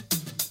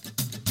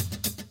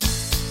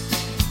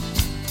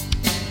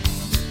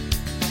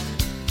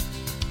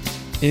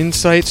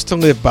Insights to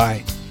Live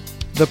By,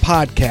 the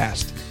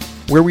podcast,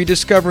 where we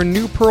discover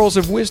new pearls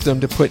of wisdom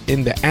to put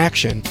into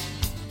action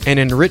and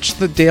enrich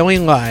the daily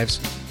lives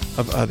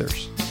of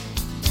others.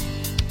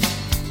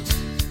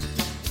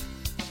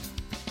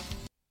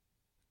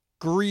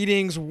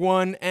 Greetings,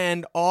 one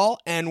and all,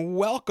 and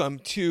welcome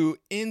to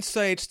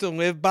Insights to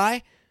Live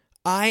By.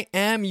 I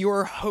am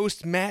your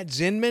host, Matt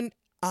Zinman.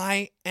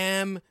 I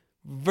am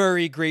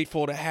very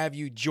grateful to have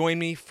you join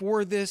me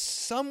for this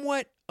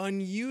somewhat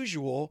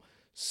unusual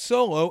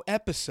solo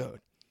episode.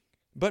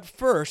 But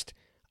first,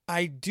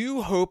 I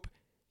do hope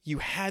you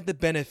had the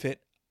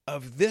benefit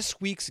of this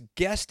week's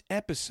guest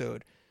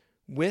episode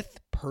with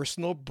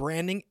personal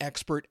branding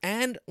expert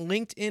and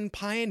LinkedIn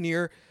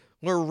pioneer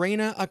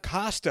Lorena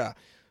Acosta,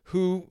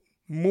 who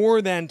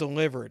more than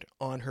delivered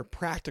on her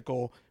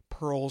practical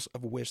pearls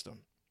of wisdom.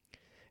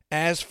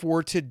 As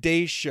for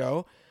today's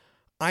show,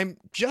 I'm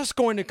just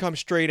going to come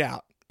straight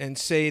out and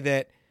say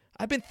that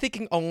I've been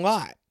thinking a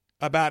lot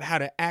about how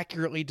to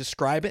accurately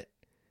describe it,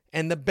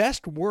 and the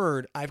best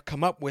word I've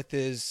come up with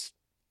is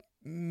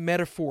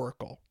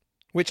metaphorical,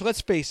 which,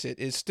 let's face it,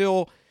 is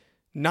still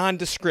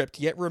nondescript,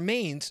 yet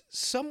remains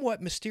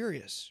somewhat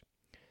mysterious.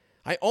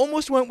 I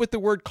almost went with the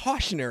word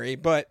cautionary,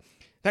 but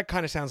that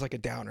kind of sounds like a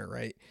downer,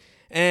 right?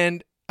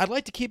 And I'd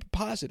like to keep it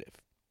positive.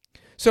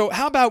 So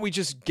how about we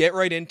just get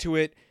right into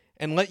it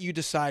and let you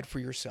decide for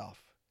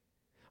yourself?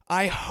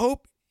 I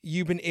hope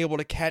you've been able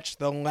to catch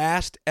the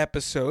last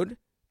episode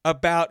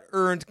about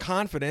earned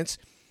confidence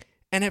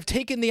and have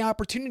taken the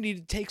opportunity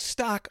to take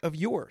stock of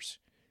yours.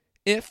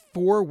 If,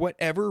 for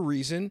whatever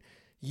reason,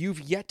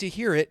 you've yet to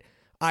hear it,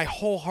 I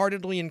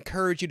wholeheartedly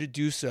encourage you to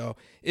do so,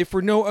 if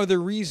for no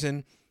other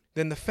reason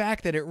than the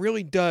fact that it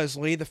really does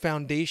lay the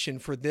foundation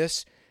for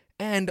this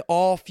and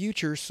all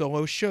future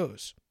solo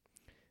shows.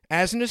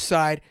 As an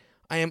aside,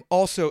 I am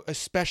also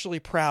especially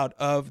proud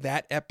of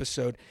that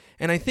episode,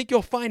 and I think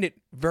you'll find it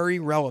very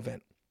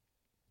relevant.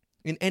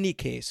 In any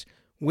case,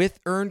 with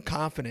earned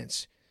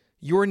confidence,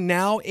 you're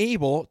now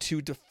able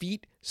to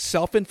defeat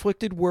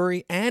self-inflicted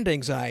worry and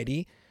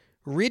anxiety,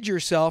 rid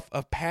yourself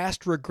of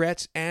past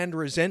regrets and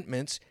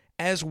resentments,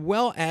 as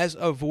well as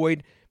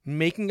avoid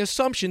making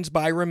assumptions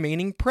by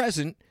remaining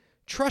present,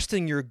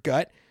 trusting your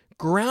gut,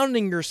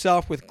 grounding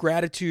yourself with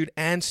gratitude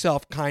and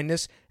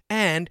self-kindness,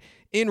 and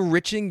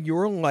enriching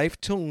your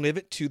life to live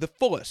it to the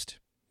fullest.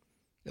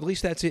 At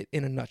least that's it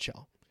in a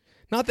nutshell.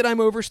 Not that I'm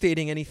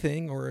overstating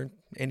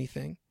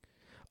anything.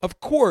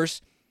 Of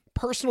course,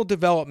 personal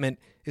development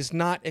is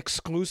not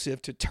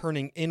exclusive to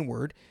turning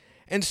inward,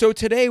 and so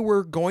today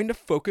we're going to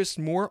focus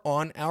more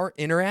on our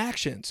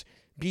interactions,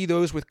 be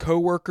those with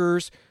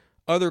coworkers,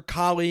 other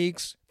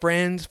colleagues,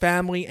 friends,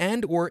 family,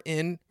 and or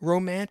in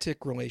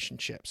romantic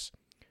relationships.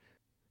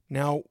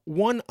 Now,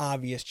 one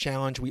obvious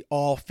challenge we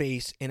all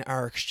face in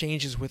our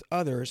exchanges with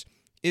others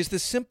is the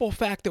simple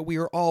fact that we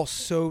are all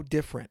so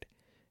different.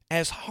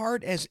 As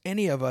hard as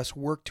any of us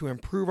work to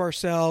improve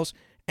ourselves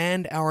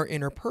and our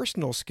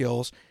interpersonal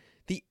skills,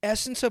 the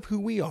essence of who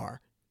we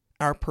are,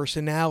 our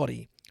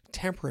personality,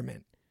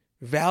 temperament,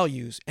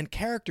 values, and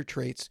character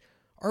traits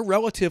are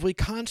relatively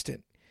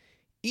constant.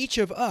 Each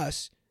of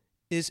us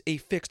is a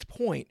fixed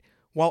point,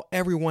 while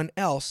everyone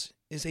else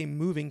is a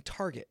moving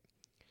target.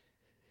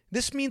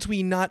 This means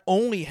we not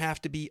only have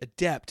to be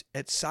adept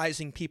at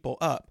sizing people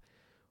up,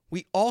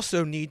 we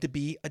also need to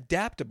be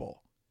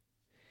adaptable.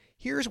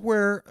 Here's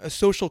where a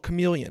social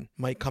chameleon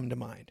might come to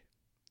mind.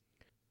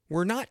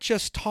 We're not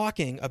just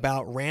talking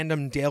about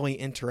random daily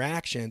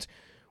interactions.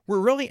 We're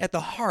really at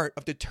the heart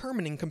of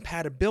determining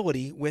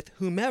compatibility with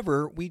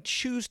whomever we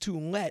choose to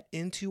let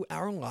into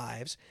our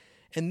lives,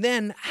 and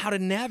then how to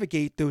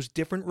navigate those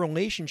different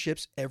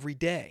relationships every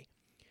day.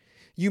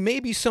 You may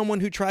be someone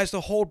who tries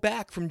to hold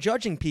back from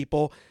judging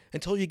people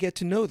until you get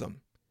to know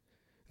them.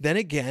 Then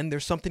again,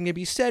 there's something to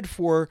be said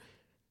for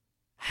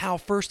how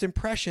first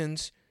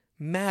impressions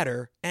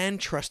matter and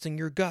trusting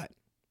your gut.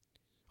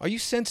 Are you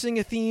sensing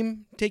a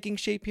theme taking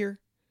shape here?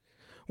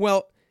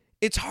 Well,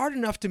 it's hard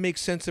enough to make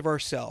sense of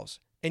ourselves,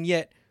 and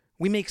yet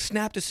we make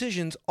snap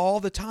decisions all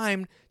the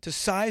time to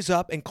size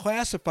up and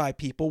classify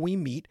people we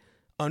meet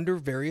under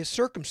various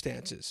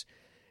circumstances.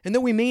 And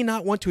though we may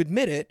not want to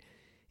admit it,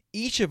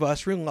 each of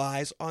us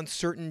relies on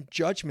certain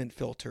judgment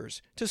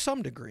filters to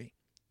some degree.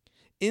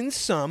 In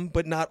some,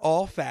 but not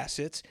all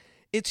facets,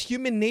 it's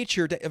human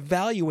nature to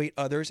evaluate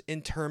others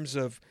in terms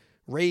of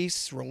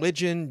race,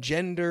 religion,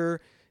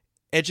 gender,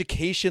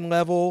 education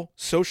level,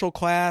 social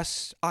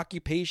class,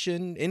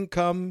 occupation,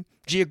 income,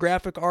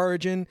 geographic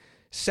origin,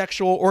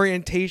 sexual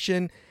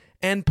orientation,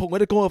 and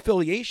political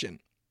affiliation,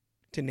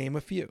 to name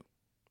a few.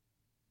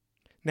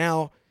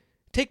 Now,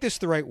 take this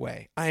the right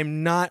way. I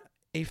am not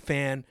a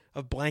fan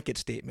of blanket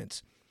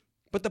statements,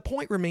 but the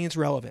point remains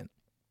relevant.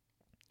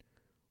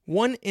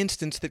 One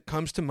instance that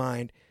comes to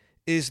mind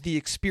is the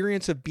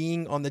experience of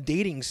being on the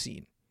dating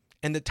scene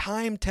and the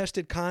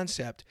time-tested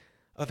concept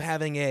of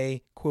having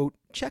a, quote,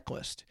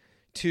 checklist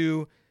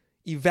to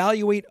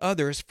evaluate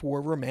others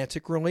for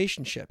romantic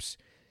relationships.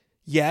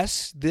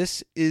 Yes,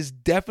 this is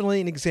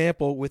definitely an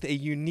example with a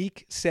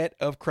unique set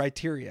of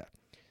criteria.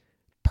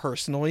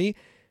 Personally,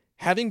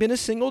 Having been a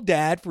single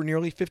dad for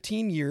nearly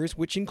 15 years,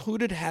 which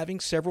included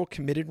having several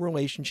committed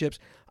relationships,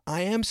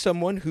 I am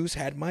someone who's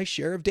had my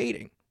share of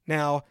dating.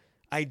 Now,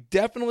 I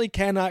definitely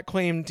cannot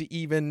claim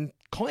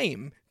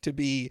to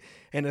be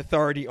an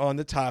authority on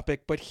the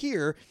topic, but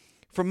here,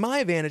 from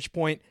my vantage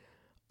point,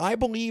 I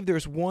believe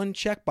there's one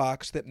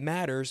checkbox that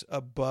matters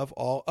above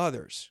all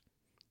others.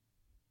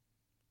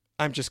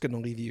 I'm just going to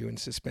leave you in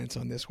suspense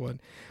on this one.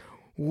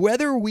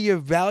 Whether we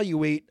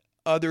evaluate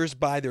others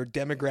by their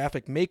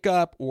demographic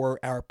makeup or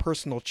our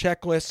personal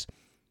checklists,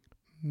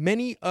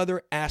 many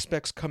other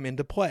aspects come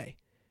into play.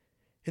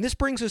 And this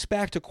brings us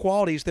back to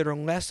qualities that are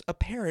less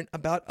apparent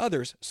about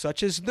others,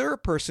 such as their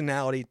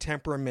personality,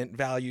 temperament,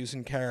 values,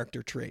 and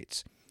character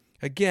traits.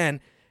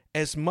 Again,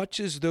 as much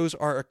as those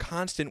are a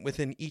constant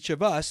within each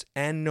of us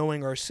and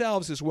knowing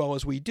ourselves as well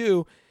as we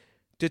do,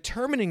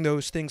 determining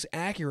those things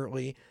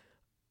accurately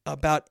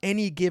about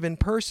any given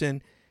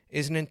person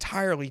is an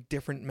entirely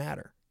different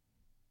matter.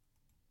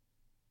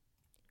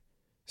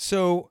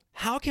 So,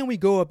 how can we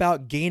go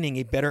about gaining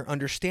a better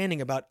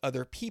understanding about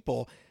other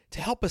people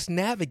to help us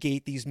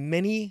navigate these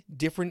many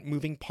different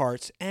moving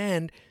parts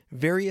and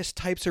various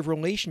types of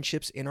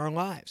relationships in our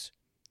lives?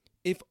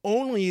 If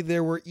only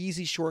there were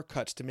easy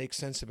shortcuts to make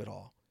sense of it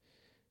all.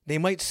 They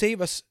might save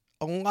us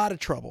a lot of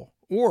trouble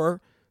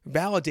or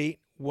validate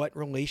what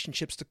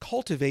relationships to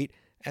cultivate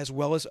as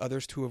well as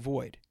others to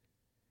avoid.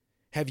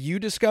 Have you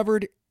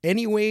discovered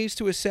any ways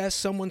to assess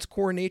someone's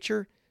core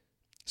nature?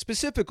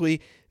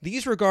 Specifically,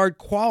 these regard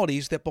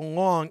qualities that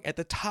belong at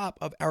the top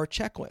of our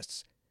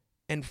checklists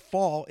and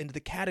fall into the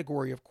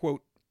category of,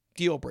 quote,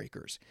 deal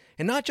breakers,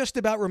 and not just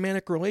about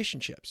romantic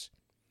relationships.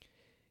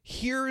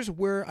 Here's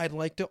where I'd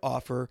like to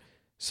offer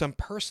some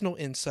personal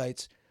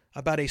insights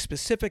about a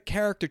specific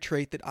character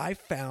trait that I've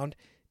found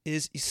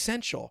is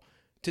essential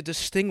to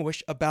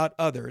distinguish about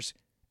others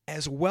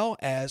as well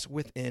as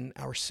within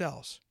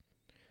ourselves.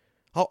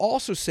 I'll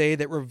also say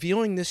that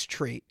revealing this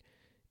trait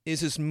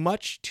is as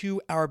much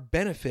to our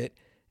benefit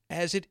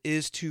as it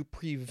is to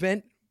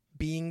prevent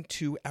being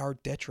to our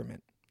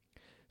detriment.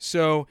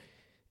 So,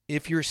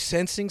 if you're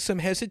sensing some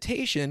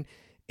hesitation,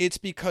 it's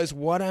because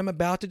what I'm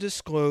about to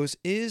disclose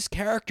is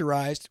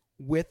characterized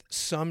with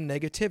some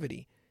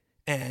negativity.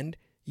 And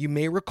you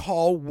may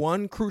recall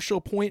one crucial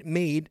point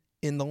made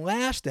in the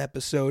last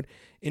episode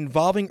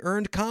involving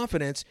earned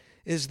confidence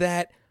is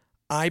that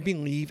I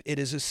believe it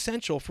is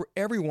essential for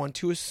everyone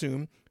to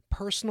assume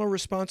personal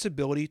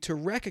responsibility to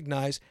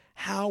recognize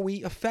how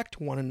we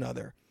affect one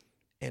another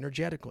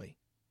energetically.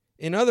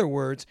 In other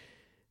words,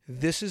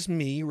 this is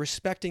me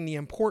respecting the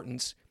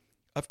importance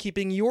of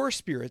keeping your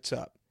spirits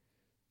up.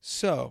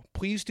 So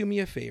please do me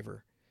a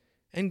favor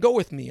and go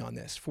with me on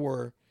this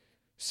for,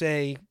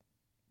 say,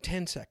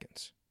 10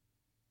 seconds.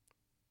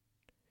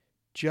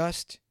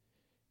 Just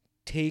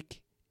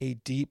take a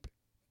deep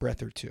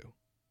breath or two.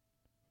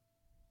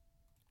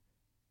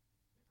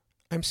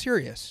 I'm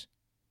serious.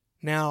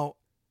 Now,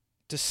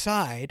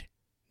 decide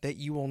that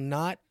you will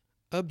not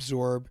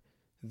absorb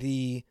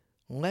the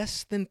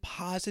less than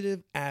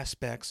positive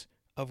aspects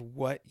of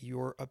what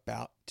you're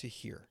about to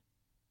hear.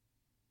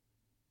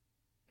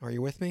 Are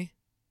you with me?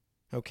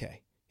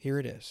 Okay, here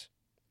it is.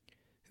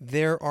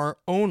 There are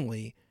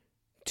only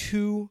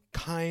two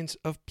kinds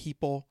of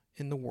people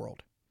in the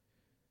world.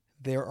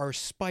 There are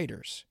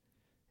spiders,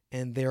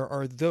 and there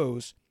are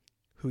those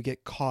who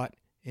get caught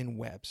in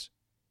webs.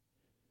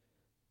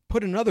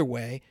 Put another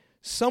way,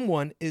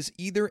 someone is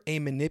either a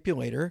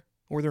manipulator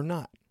or they're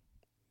not.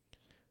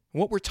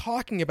 What we're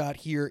talking about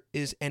here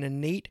is an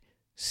innate,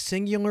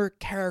 singular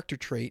character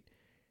trait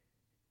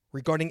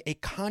regarding a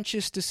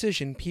conscious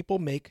decision people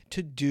make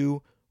to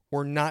do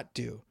or not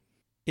do.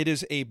 It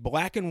is a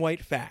black and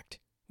white fact,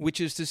 which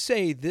is to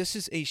say this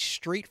is a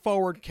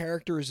straightforward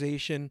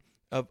characterization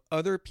of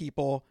other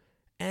people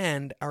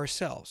and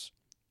ourselves.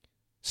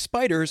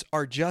 Spiders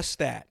are just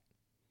that.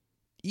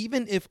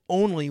 Even if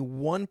only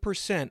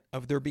 1%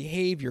 of their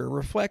behavior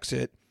reflects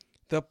it,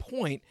 the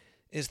point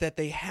is that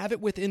they have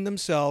it within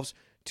themselves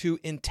to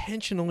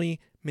intentionally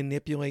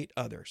manipulate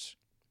others.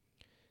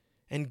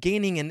 And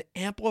gaining an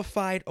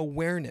amplified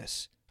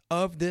awareness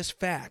of this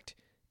fact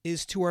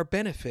is to our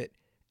benefit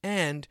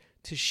and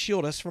to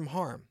shield us from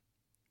harm.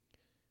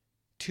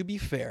 To be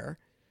fair,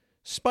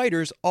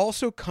 spiders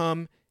also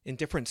come in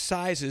different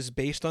sizes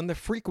based on the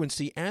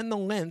frequency and the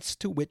lengths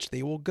to which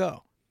they will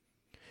go.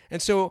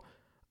 And so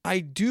I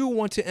do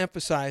want to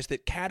emphasize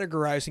that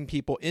categorizing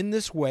people in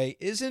this way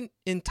isn't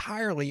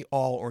entirely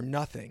all or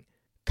nothing.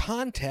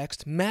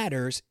 Context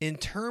matters in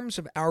terms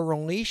of our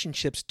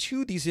relationships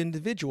to these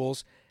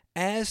individuals,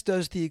 as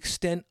does the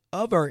extent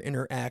of our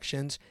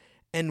interactions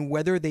and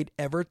whether they'd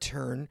ever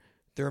turn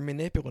their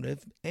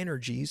manipulative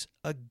energies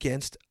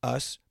against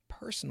us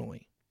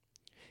personally.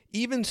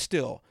 Even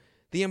still,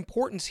 the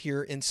importance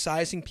here in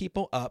sizing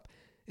people up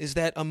is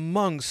that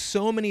among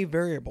so many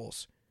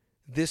variables,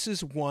 this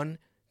is one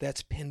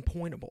that's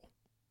pinpointable.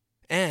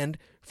 And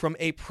from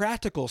a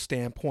practical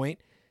standpoint,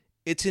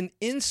 it's an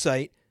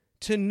insight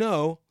to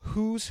know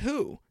who's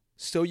who,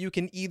 so you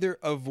can either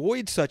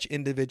avoid such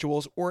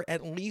individuals or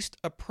at least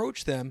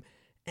approach them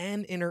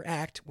and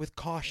interact with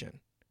caution.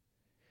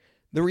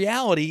 The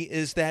reality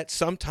is that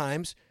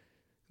sometimes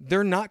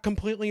they're not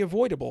completely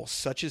avoidable,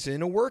 such as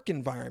in a work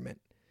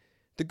environment.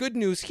 The good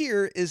news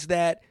here is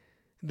that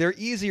they're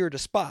easier to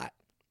spot.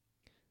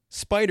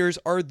 Spiders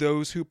are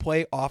those who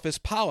play office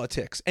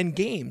politics and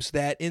games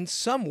that in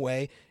some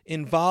way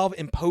involve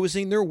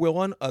imposing their will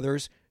on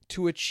others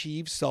to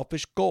achieve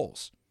selfish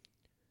goals.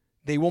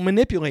 They will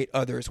manipulate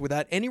others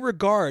without any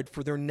regard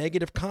for their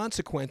negative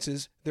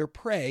consequences their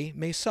prey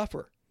may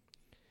suffer.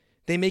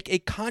 They make a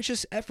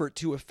conscious effort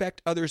to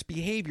affect others'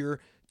 behavior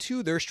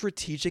to their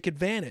strategic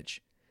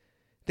advantage.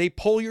 They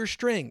pull your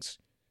strings,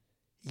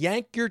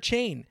 yank your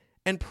chain,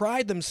 and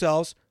pride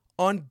themselves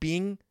on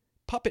being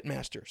puppet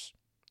masters.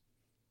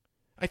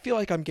 I feel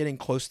like I'm getting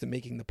close to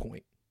making the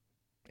point,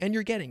 and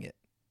you're getting it.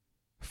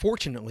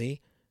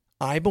 Fortunately,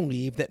 I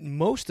believe that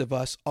most of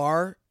us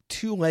are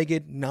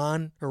two-legged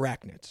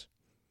non-arachnids.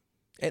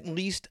 At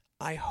least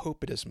I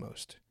hope it is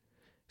most.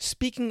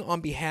 Speaking on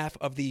behalf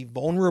of the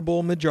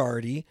vulnerable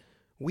majority,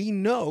 we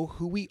know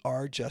who we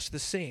are just the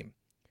same.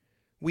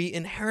 We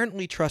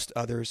inherently trust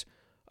others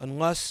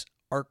unless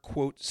our,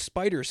 quote,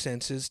 spider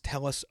senses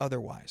tell us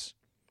otherwise.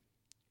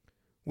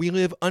 We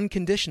live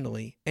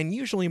unconditionally and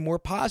usually more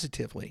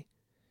positively.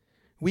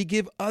 We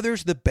give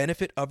others the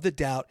benefit of the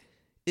doubt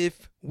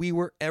if we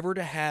were ever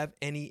to have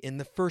any in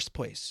the first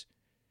place.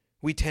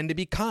 We tend to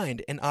be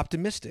kind and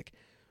optimistic.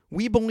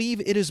 We believe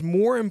it is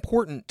more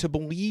important to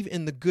believe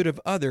in the good of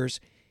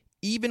others,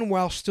 even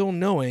while still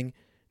knowing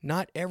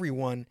not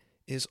everyone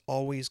is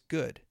always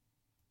good.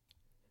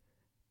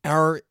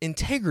 Our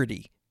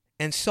integrity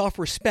and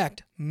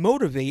self-respect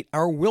motivate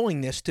our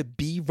willingness to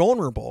be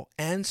vulnerable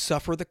and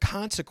suffer the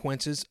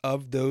consequences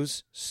of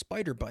those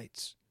spider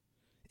bites.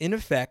 In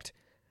effect,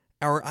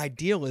 our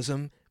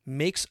idealism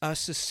makes us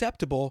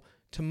susceptible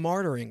to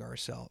martyring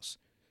ourselves,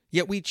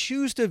 yet we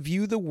choose to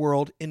view the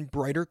world in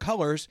brighter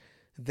colors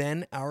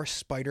than our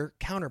spider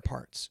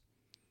counterparts.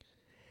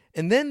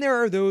 And then there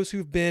are those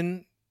who've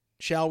been,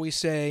 shall we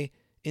say,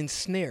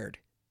 ensnared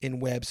in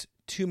webs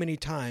too many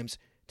times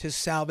to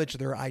salvage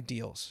their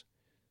ideals.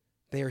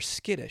 They are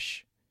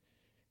skittish.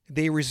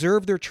 They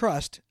reserve their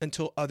trust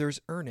until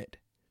others earn it.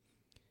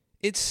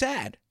 It's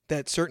sad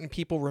that certain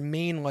people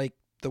remain like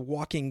the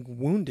walking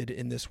wounded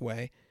in this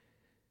way.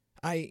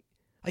 I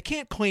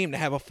can't claim to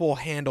have a full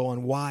handle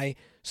on why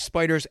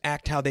spiders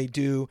act how they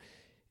do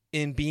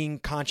in being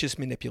conscious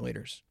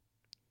manipulators.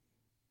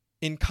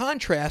 In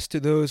contrast to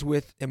those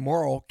with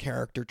immoral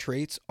character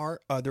traits are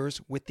others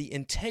with the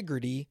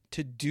integrity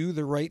to do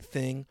the right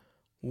thing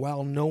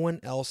while no one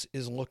else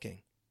is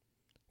looking.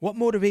 What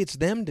motivates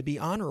them to be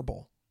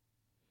honorable?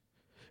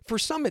 For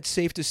some, it's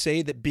safe to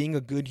say that being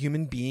a good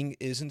human being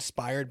is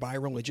inspired by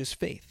religious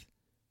faith.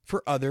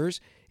 For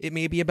others, it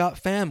may be about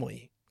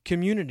family,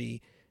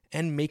 community,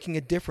 and making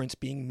a difference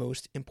being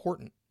most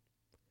important.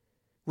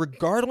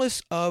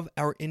 Regardless of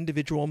our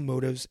individual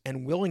motives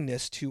and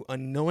willingness to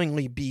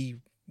unknowingly be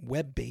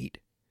web bait,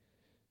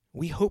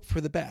 we hope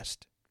for the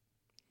best.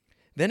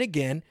 Then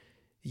again,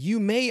 you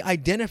may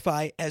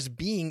identify as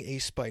being a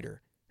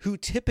spider who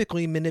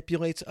typically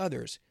manipulates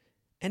others,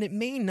 and it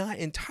may not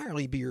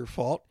entirely be your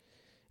fault,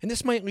 and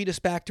this might lead us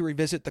back to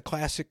revisit the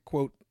classic,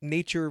 quote,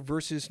 nature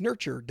versus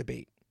nurture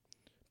debate.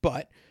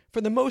 But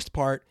for the most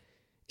part,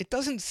 it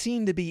doesn't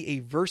seem to be a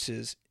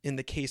versus in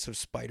the case of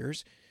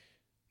spiders.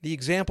 The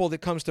example that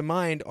comes to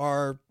mind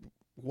are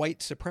white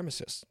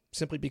supremacists,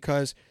 simply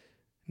because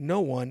no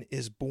one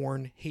is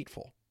born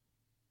hateful.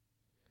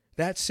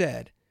 That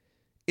said,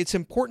 it's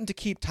important to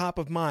keep top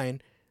of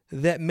mind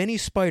that many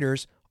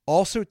spiders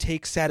also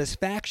take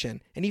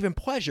satisfaction and even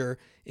pleasure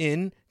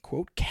in,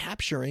 quote,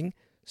 capturing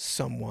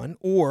someone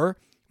or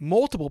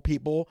multiple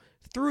people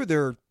through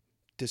their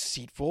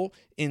deceitful,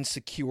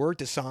 insecure,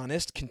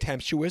 dishonest,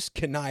 contemptuous,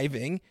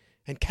 conniving,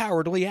 and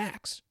cowardly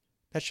acts.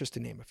 That's just to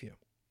name a few.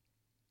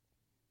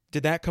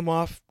 Did that come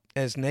off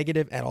as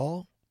negative at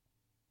all?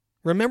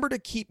 Remember to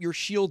keep your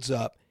shields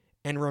up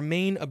and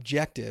remain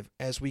objective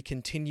as we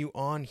continue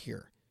on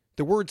here.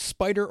 The word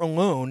spider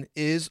alone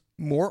is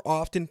more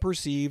often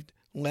perceived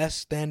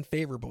less than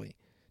favorably.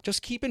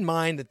 Just keep in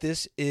mind that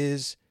this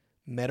is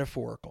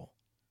metaphorical.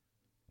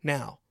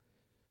 Now,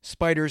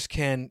 spiders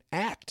can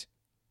act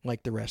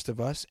like the rest of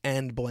us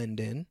and blend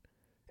in.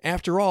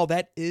 After all,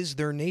 that is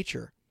their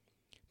nature.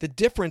 The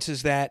difference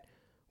is that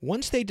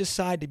once they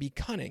decide to be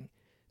cunning,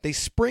 they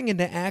spring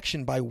into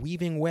action by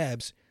weaving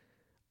webs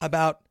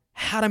about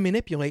how to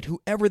manipulate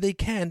whoever they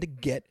can to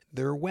get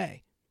their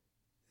way.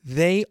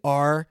 They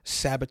are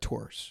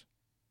saboteurs.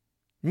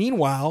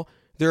 Meanwhile,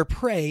 their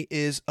prey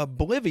is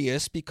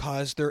oblivious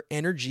because their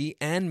energy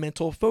and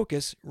mental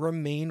focus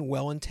remain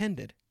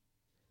well-intended.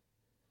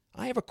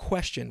 I have a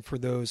question for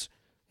those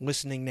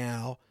listening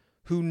now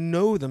who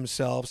know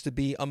themselves to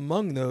be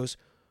among those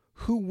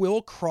who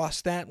will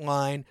cross that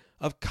line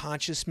of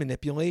conscious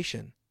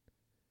manipulation.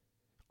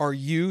 Are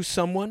you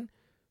someone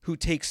who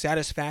takes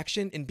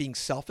satisfaction in being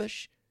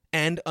selfish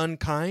and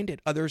unkind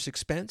at others'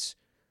 expense?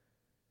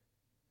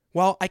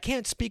 While I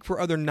can't speak for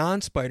other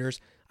non-spiders,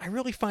 I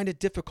really find it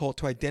difficult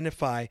to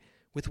identify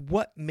with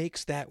what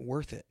makes that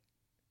worth it.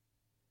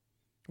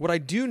 What I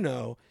do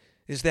know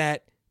is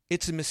that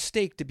it's a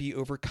mistake to be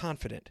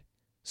overconfident.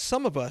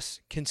 Some of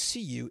us can see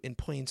you in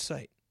plain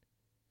sight.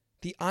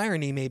 The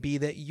irony may be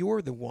that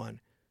you're the one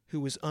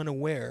who is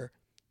unaware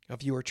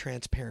of your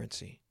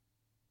transparency.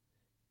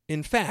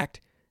 In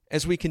fact,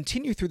 as we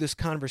continue through this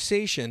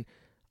conversation,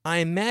 I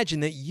imagine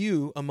that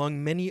you,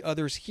 among many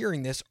others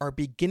hearing this, are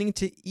beginning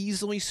to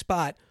easily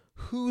spot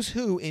who's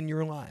who in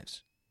your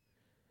lives.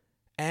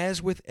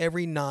 As with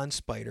every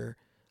non-spider,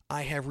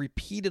 I have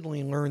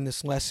repeatedly learned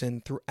this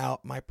lesson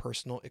throughout my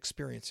personal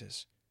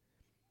experiences.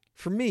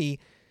 For me,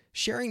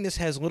 sharing this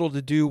has little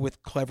to do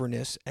with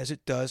cleverness as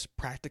it does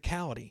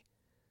practicality.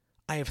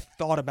 I have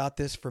thought about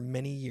this for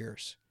many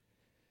years.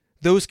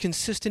 Those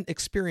consistent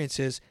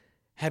experiences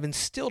have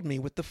instilled me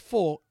with the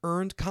full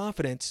earned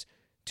confidence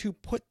to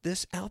put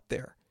this out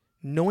there,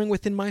 knowing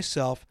within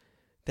myself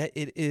that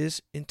it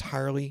is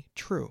entirely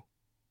true.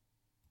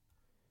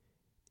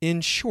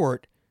 In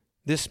short,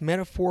 this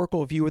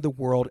metaphorical view of the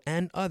world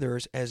and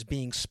others as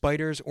being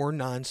spiders or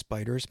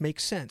non-spiders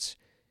makes sense,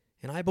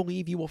 and I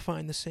believe you will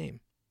find the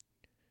same.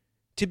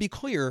 To be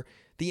clear,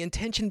 the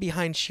intention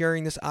behind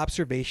sharing this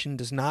observation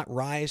does not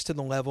rise to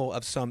the level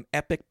of some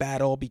epic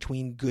battle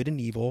between good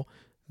and evil,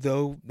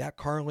 though that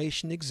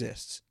correlation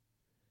exists.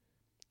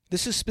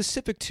 This is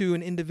specific to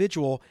an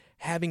individual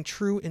having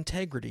true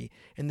integrity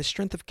and the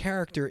strength of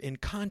character in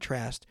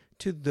contrast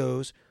to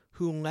those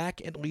who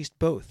lack at least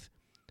both,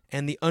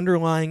 and the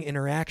underlying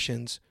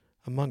interactions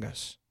among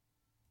us.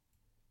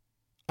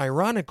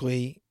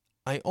 Ironically,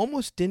 I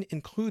almost didn't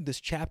include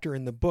this chapter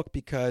in the book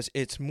because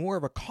it's more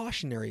of a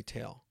cautionary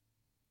tale.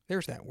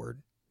 There's that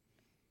word.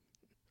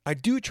 I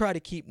do try to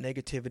keep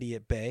negativity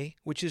at bay,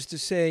 which is to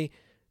say,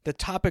 the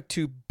topic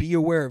to be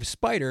aware of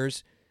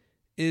spiders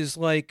is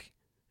like,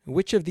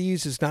 which of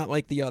these is not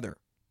like the other?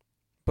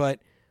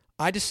 But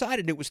I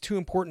decided it was too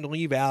important to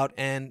leave out,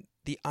 and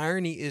the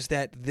irony is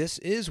that this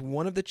is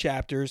one of the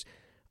chapters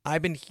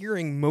I've been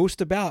hearing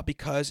most about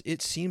because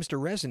it seems to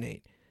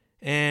resonate,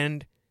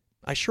 and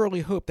I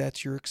surely hope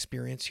that's your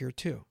experience here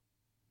too.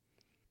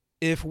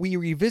 If we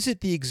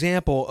revisit the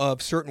example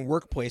of certain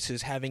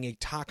workplaces having a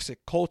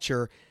toxic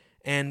culture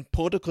and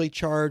politically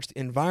charged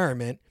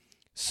environment,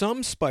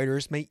 some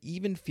spiders may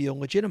even feel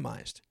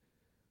legitimized.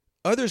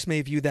 Others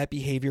may view that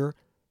behavior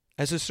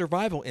as a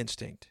survival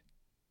instinct.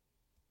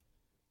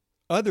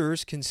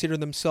 Others consider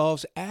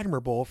themselves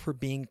admirable for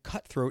being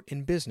cutthroat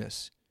in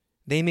business.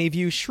 They may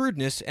view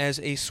shrewdness as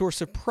a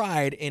source of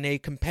pride in a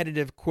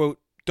competitive, quote,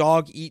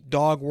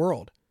 dog-eat-dog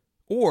world,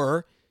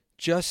 or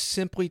just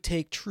simply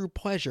take true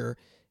pleasure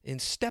in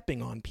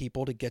stepping on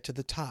people to get to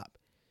the top.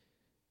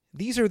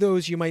 These are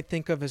those you might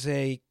think of as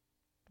a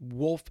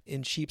wolf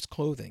in sheep's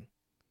clothing.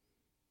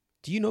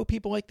 Do you know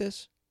people like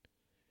this?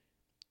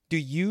 Do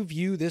you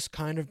view this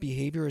kind of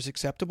behavior as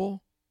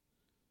acceptable?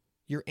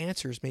 Your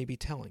answers may be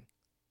telling.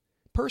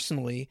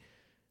 Personally,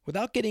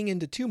 without getting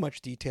into too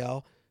much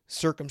detail,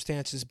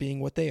 circumstances being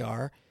what they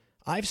are,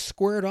 I've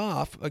squared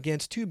off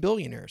against 2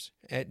 billionaires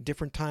at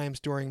different times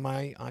during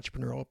my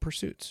entrepreneurial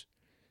pursuits.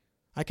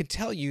 I can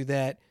tell you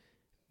that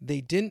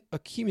they didn't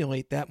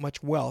accumulate that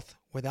much wealth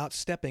without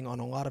stepping on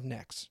a lot of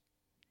necks.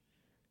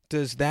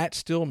 Does that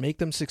still make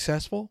them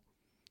successful?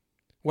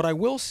 What I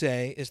will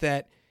say is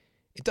that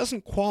it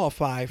doesn't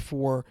qualify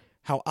for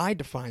how I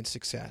define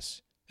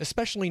success,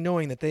 especially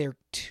knowing that they are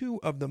 2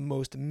 of the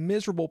most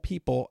miserable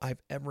people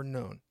I've ever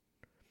known.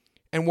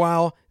 And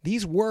while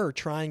these were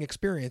trying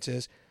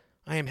experiences,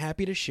 I am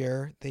happy to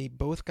share they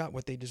both got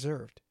what they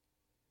deserved.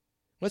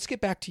 Let's get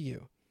back to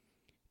you.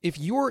 If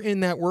you're in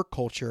that work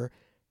culture,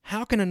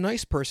 how can a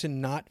nice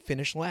person not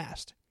finish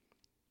last?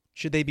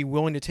 Should they be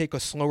willing to take a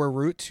slower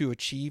route to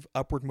achieve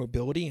upward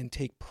mobility and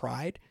take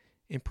pride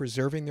in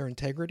preserving their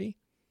integrity?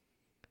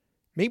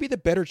 Maybe the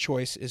better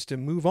choice is to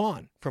move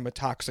on from a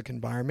toxic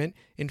environment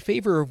in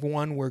favor of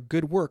one where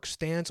good work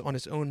stands on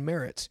its own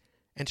merits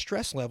and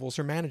stress levels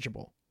are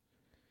manageable.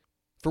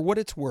 For what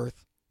it's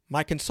worth,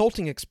 my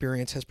consulting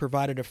experience has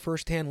provided a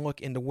first-hand look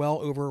into well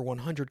over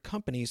 100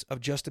 companies of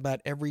just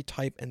about every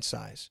type and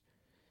size.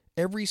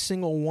 Every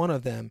single one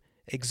of them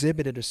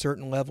exhibited a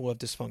certain level of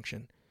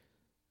dysfunction,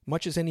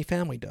 much as any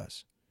family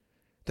does.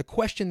 The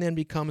question then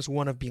becomes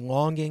one of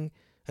belonging,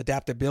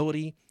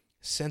 adaptability,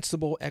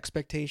 sensible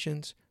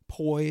expectations,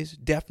 poise,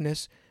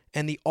 deftness,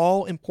 and the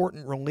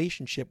all-important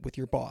relationship with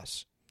your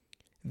boss.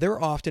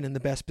 They're often in the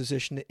best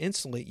position to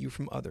insulate you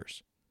from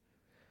others.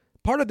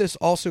 Part of this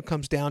also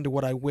comes down to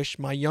what I wish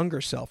my younger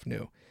self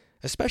knew,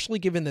 especially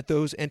given that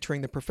those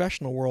entering the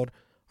professional world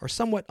are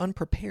somewhat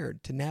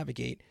unprepared to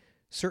navigate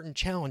certain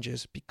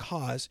challenges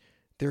because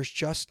there's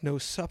just no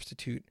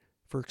substitute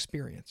for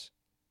experience.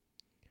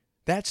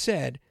 That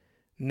said,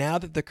 now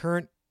that the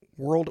current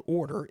world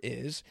order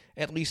is,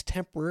 at least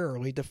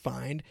temporarily,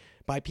 defined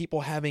by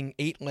people having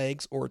 8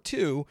 legs or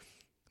 2,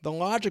 the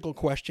logical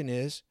question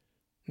is,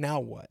 now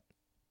what?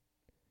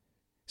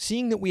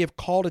 Seeing that we have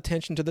called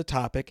attention to the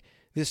topic,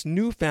 this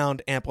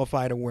newfound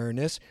amplified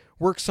awareness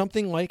works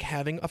something like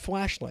having a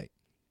flashlight.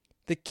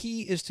 The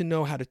key is to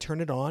know how to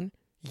turn it on,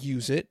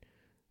 use it,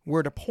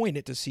 where to point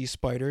it to see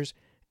spiders,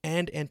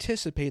 and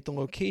anticipate the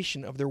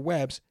location of their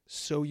webs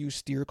so you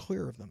steer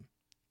clear of them.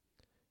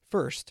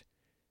 First,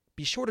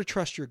 be sure to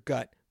trust your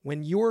gut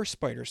when your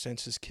spider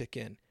senses kick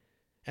in,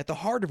 at the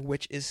heart of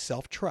which is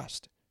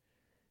self-trust.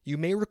 You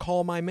may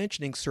recall my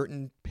mentioning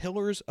certain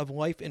pillars of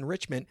life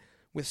enrichment,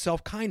 with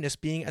self-kindness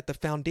being at the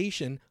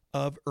foundation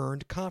of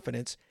earned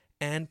confidence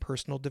and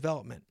personal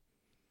development.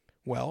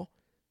 Well,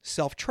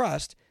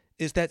 self-trust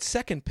is that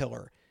second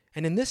pillar,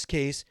 and in this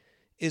case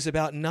is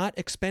about not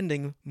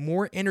expending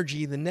more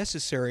energy than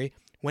necessary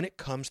when it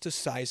comes to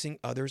sizing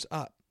others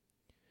up.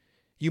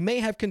 You may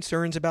have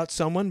concerns about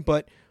someone,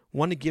 but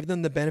want to give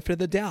them the benefit of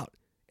the doubt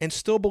and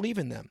still believe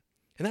in them,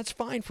 and that's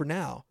fine for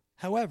now.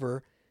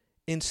 However,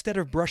 instead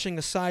of brushing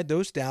aside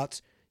those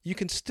doubts, you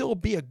can still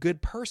be a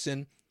good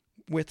person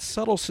with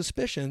subtle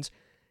suspicions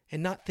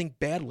and not think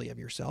badly of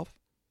yourself.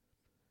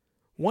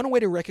 One way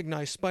to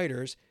recognize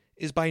spiders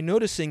is by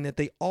noticing that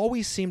they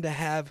always seem to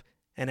have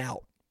an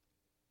out.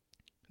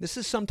 This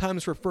is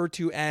sometimes referred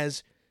to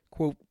as,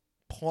 quote,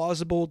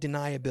 plausible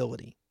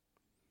deniability.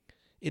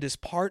 It is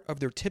part of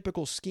their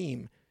typical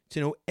scheme to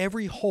know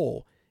every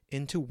hole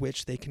into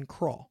which they can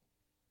crawl.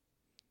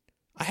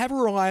 I have a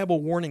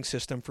reliable warning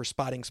system for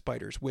spotting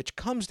spiders, which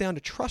comes down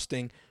to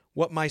trusting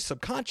what my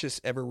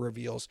subconscious ever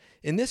reveals.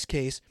 In this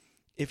case,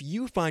 if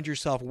you find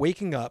yourself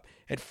waking up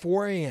at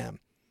 4 a.m.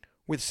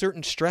 with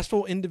certain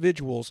stressful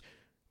individuals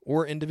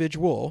or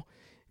individual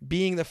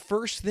being the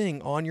first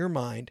thing on your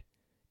mind,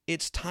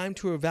 it's time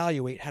to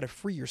evaluate how to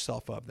free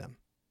yourself of them.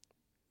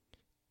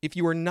 If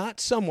you are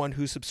not someone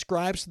who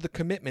subscribes to the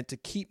commitment to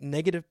keep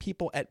negative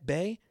people at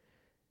bay,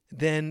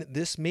 then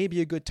this may be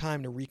a good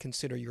time to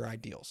reconsider your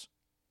ideals.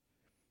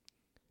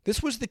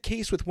 This was the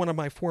case with one of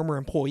my former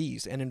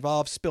employees and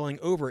involved spilling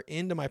over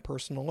into my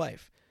personal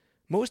life.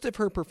 Most of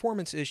her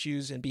performance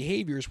issues and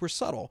behaviors were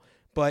subtle,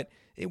 but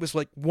it was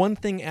like one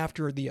thing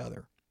after the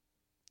other.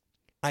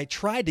 I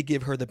tried to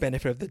give her the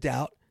benefit of the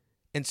doubt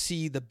and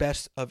see the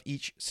best of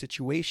each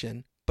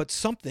situation, but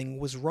something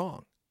was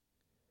wrong.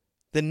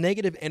 The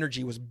negative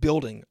energy was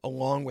building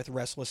along with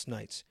restless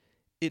nights.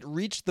 It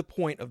reached the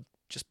point of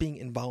just being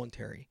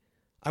involuntary.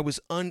 I was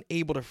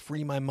unable to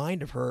free my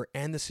mind of her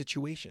and the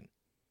situation.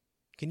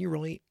 Can you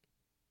relate?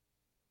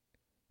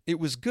 It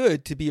was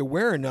good to be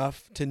aware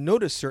enough to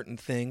notice certain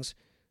things,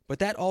 but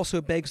that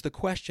also begs the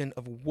question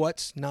of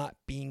what's not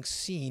being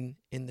seen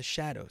in the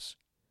shadows.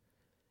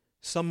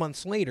 Some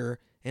months later,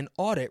 an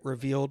audit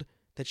revealed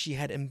that she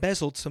had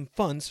embezzled some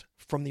funds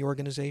from the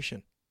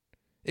organization.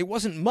 It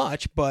wasn't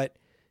much, but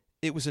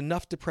it was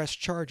enough to press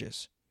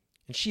charges,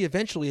 and she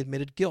eventually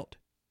admitted guilt.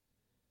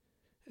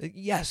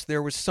 Yes,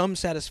 there was some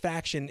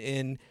satisfaction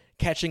in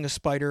catching a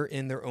spider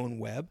in their own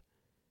web.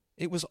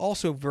 It was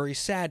also very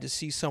sad to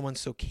see someone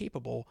so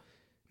capable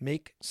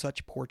make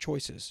such poor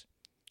choices.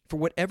 For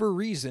whatever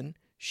reason,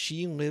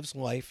 she lives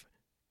life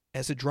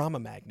as a drama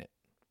magnet.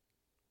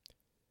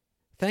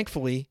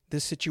 Thankfully,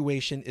 this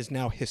situation is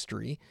now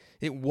history.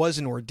 It was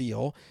an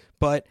ordeal,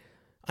 but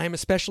I am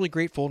especially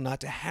grateful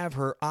not to have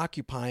her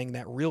occupying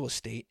that real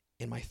estate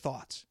in my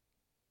thoughts.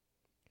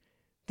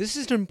 This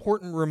is an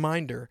important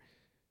reminder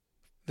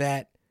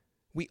that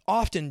we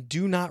often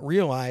do not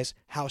realize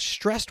how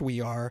stressed we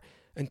are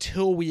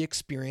until we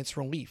experience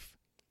relief.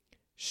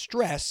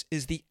 Stress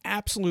is the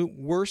absolute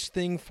worst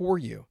thing for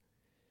you.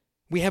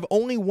 We have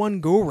only one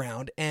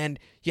go-round, and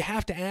you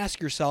have to ask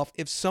yourself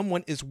if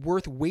someone is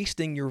worth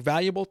wasting your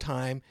valuable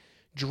time,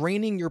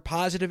 draining your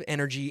positive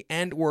energy,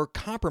 and or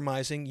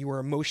compromising your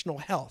emotional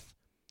health.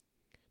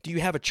 Do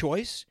you have a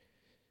choice?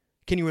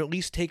 Can you at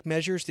least take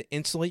measures to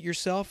insulate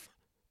yourself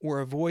or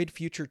avoid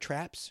future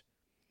traps?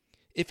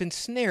 If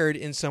ensnared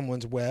in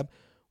someone's web,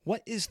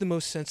 what is the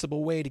most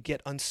sensible way to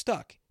get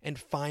unstuck and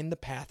find the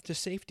path to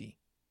safety?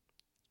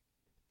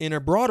 In a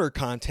broader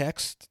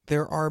context,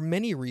 there are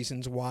many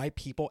reasons why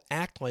people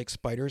act like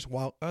spiders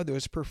while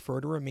others prefer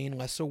to remain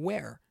less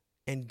aware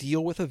and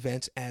deal with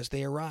events as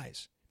they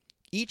arise.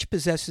 Each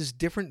possesses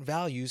different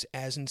values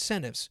as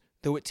incentives,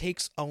 though it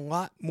takes a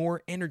lot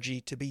more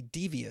energy to be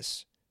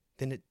devious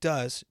than it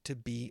does to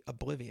be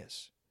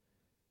oblivious.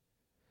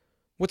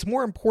 What's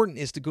more important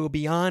is to go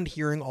beyond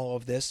hearing all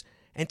of this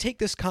and take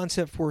this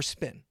concept for a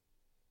spin.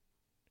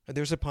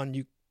 There's a pun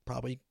you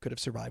probably could have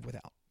survived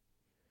without.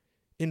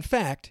 In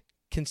fact,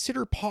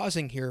 consider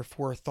pausing here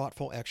for a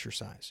thoughtful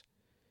exercise.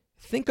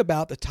 Think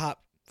about the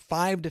top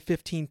 5 to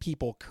 15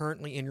 people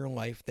currently in your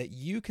life that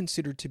you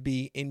consider to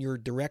be in your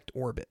direct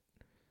orbit.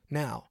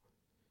 Now,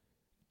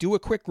 do a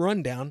quick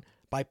rundown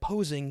by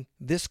posing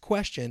this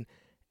question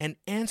and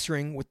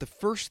answering with the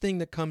first thing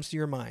that comes to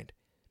your mind.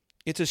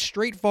 It's a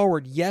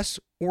straightforward yes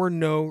or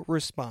no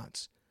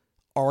response.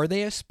 Are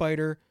they a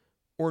spider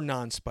or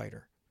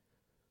non-spider?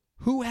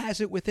 Who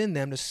has it within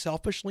them to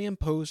selfishly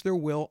impose their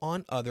will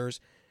on others,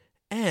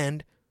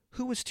 and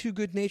who is too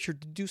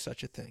good-natured to do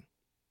such a thing?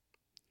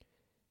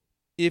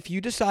 If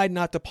you decide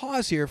not to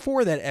pause here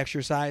for that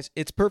exercise,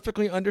 it's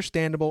perfectly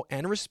understandable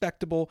and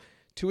respectable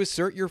to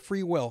assert your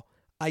free will.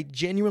 I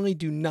genuinely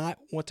do not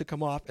want to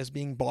come off as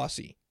being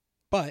bossy,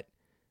 but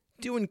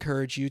do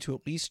encourage you to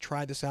at least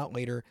try this out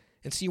later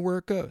and see where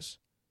it goes.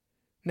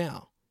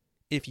 Now,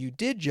 if you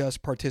did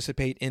just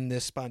participate in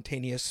this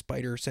spontaneous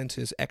spider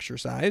senses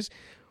exercise,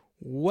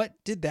 what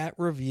did that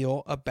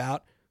reveal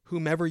about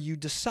whomever you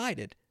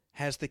decided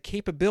has the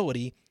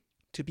capability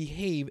to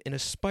behave in a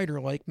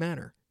spider-like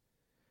manner?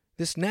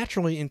 This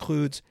naturally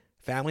includes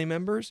family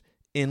members,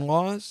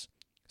 in-laws,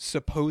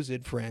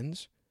 supposed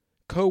friends,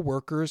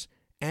 co-workers,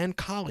 and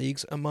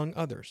colleagues, among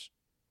others.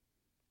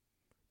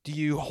 Do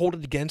you hold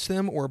it against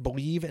them or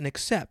believe and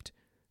accept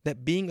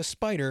that being a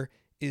spider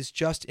is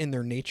just in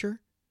their nature?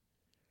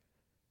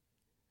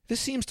 This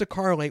seems to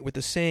correlate with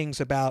the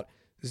sayings about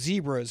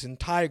zebras and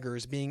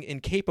tigers being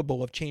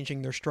incapable of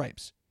changing their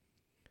stripes.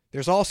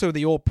 There's also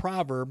the old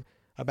proverb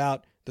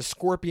about the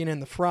scorpion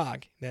and the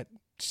frog that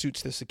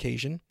suits this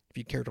occasion, if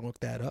you care to look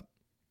that up.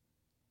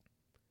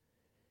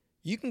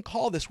 You can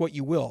call this what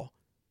you will.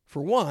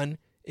 For one,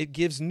 it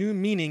gives new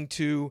meaning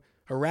to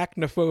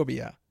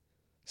arachnophobia.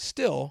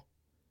 Still,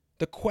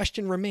 the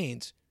question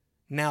remains,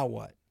 now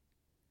what?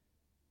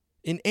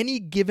 In any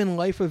given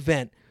life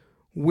event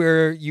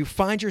where you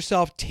find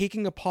yourself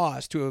taking a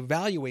pause to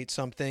evaluate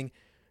something,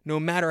 no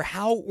matter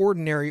how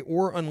ordinary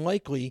or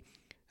unlikely,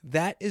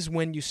 that is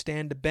when you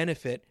stand to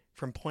benefit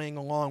from playing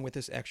along with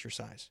this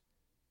exercise.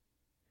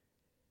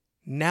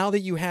 Now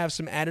that you have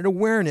some added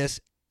awareness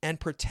and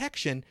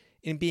protection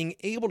in being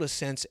able to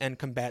sense and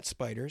combat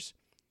spiders,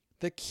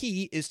 the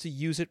key is to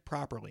use it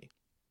properly.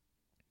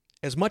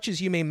 As much as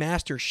you may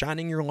master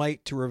shining your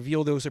light to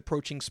reveal those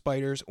approaching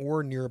spiders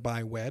or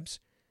nearby webs,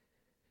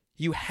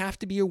 you have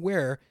to be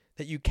aware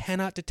that you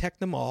cannot detect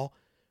them all,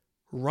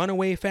 run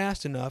away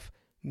fast enough,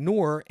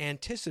 nor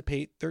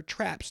anticipate their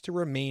traps to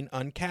remain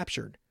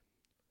uncaptured.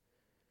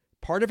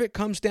 Part of it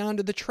comes down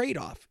to the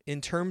trade-off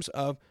in terms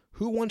of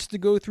who wants to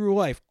go through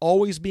life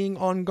always being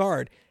on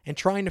guard and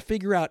trying to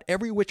figure out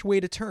every which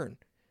way to turn.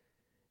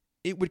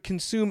 It would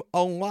consume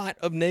a lot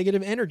of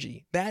negative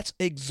energy. That's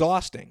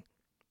exhausting.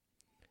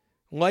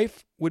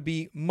 Life would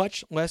be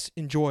much less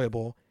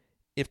enjoyable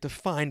if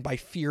defined by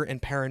fear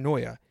and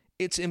paranoia.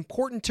 It's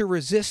important to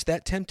resist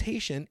that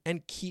temptation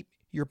and keep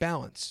your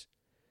balance.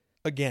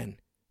 Again,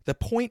 the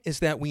point is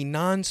that we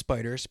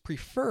non-spiders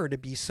prefer to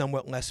be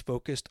somewhat less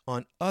focused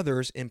on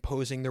others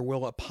imposing their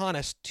will upon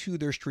us to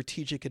their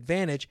strategic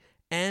advantage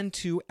and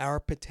to our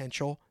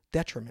potential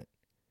detriment.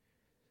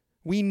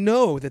 We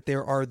know that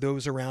there are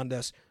those around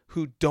us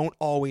who don't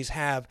always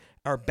have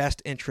our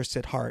best interests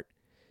at heart,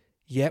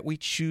 yet we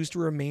choose to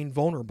remain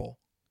vulnerable.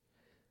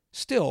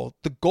 Still,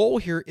 the goal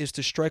here is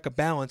to strike a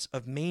balance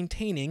of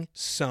maintaining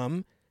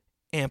some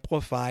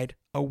amplified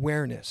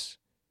awareness.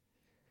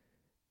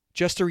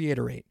 Just to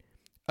reiterate,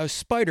 a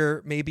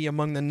spider may be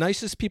among the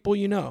nicest people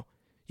you know.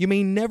 You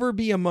may never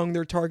be among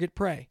their target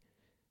prey.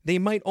 They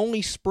might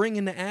only spring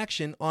into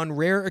action on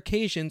rare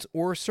occasions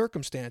or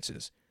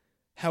circumstances.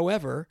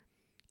 However,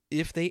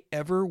 if they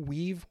ever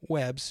weave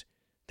webs,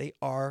 they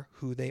are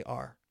who they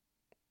are.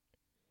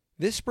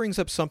 This brings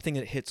up something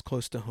that hits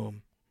close to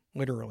home,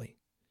 literally.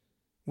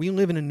 We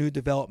live in a new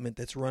development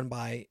that's run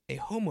by a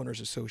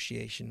homeowners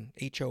association,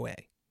 HOA.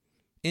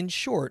 In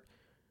short,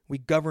 we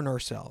govern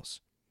ourselves.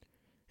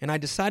 And I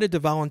decided to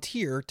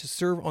volunteer to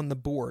serve on the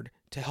board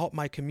to help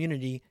my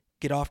community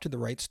get off to the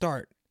right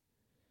start.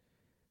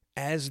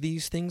 As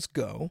these things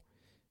go,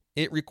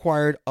 it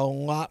required a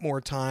lot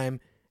more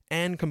time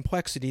and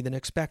complexity than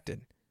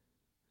expected.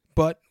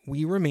 But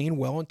we remain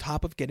well on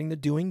top of getting the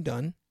doing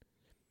done.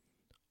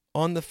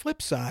 On the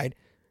flip side,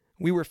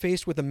 we were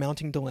faced with a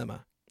mounting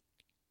dilemma.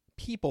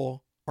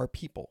 People are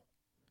people.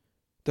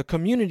 The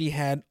community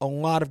had a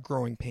lot of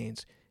growing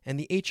pains, and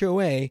the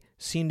HOA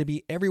seemed to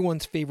be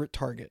everyone's favorite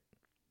target.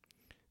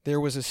 There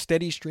was a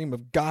steady stream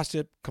of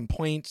gossip,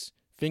 complaints,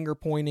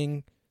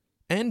 finger-pointing,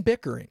 and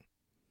bickering,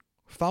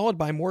 followed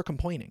by more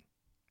complaining.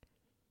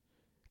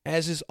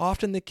 As is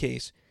often the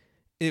case,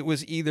 it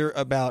was either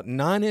about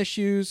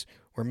non-issues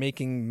or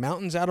making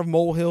mountains out of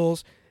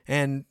molehills,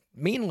 and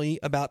mainly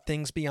about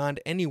things beyond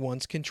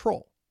anyone's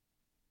control.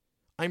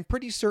 I'm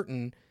pretty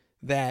certain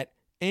that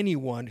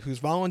anyone who's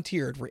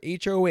volunteered for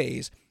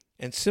HOAs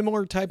and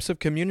similar types of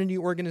community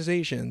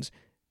organizations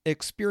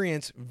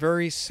experience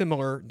very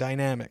similar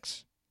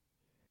dynamics.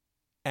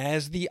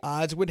 As the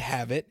odds would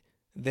have it,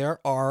 there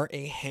are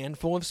a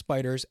handful of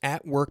spiders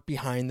at work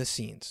behind the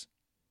scenes.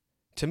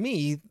 To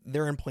me,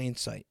 they're in plain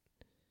sight.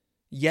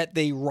 Yet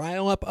they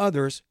rile up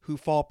others who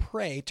fall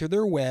prey to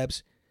their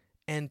webs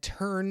and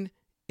turn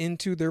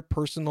into their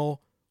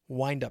personal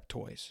wind-up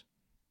toys.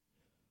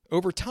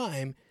 Over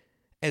time,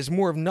 as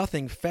more of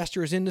nothing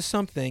festers into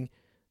something,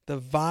 the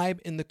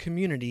vibe in the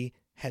community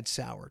had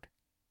soured.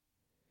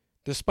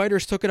 The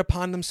spiders took it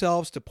upon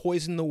themselves to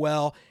poison the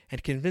well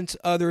and convince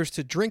others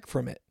to drink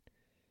from it.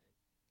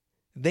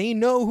 They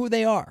know who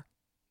they are,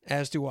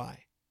 as do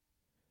I.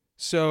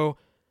 So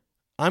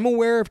I'm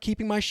aware of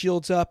keeping my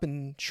shields up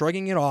and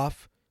shrugging it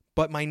off,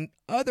 but my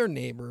other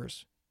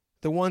neighbors,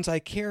 the ones I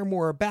care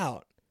more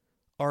about,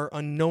 are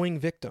unknowing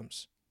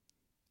victims.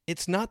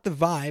 It's not the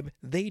vibe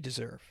they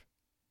deserve.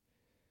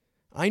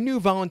 I knew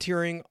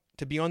volunteering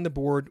to be on the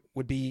board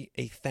would be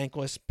a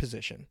thankless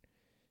position.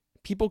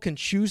 People can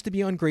choose to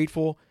be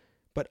ungrateful,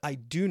 but I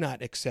do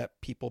not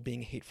accept people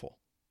being hateful.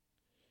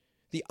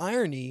 The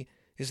irony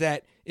is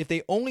that if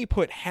they only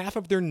put half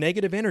of their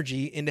negative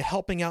energy into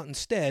helping out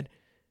instead,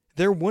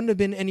 there wouldn't have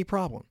been any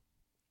problem.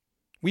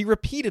 We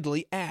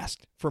repeatedly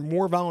asked for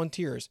more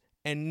volunteers,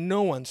 and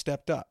no one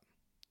stepped up.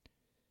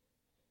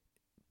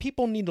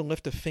 People need to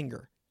lift a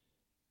finger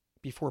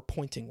before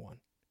pointing one.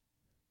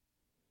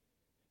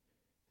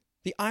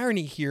 The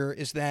irony here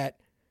is that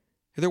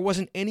there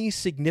wasn't any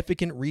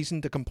significant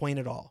reason to complain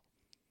at all.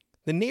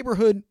 The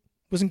neighborhood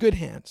was in good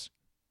hands.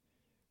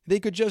 They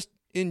could just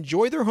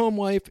enjoy their home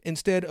life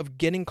instead of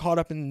getting caught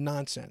up in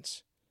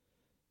nonsense.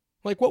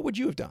 Like, what would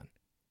you have done?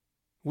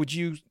 Would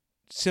you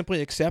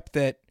simply accept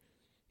that,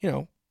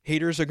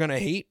 haters are going to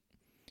hate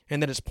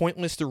and that it's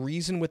pointless to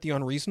reason with the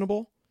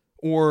unreasonable?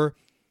 Or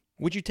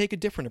would you take a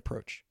different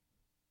approach?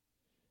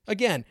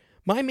 Again,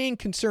 my main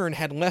concern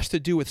had less to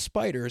do with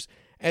spiders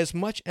as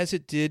much as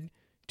it did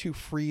to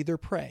free their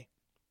prey.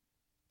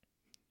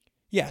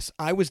 Yes,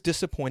 I was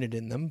disappointed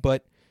in them,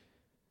 but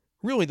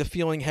really the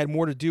feeling had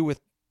more to do with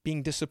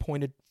being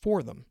disappointed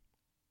for them.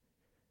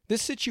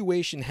 This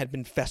situation had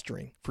been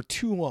festering for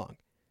too long,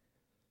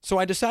 so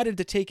I decided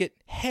to take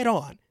it head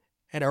on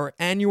at our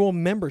annual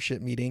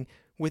membership meeting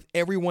with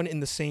everyone in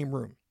the same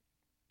room.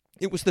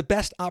 It was the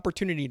best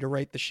opportunity to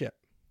right the ship.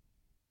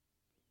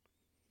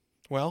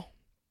 Well,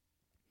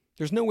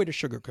 there's no way to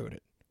sugarcoat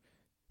it.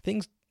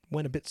 Things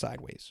went a bit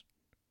sideways.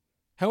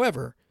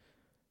 However,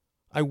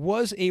 I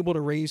was able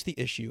to raise the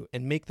issue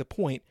and make the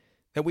point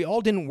that we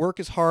all didn't work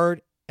as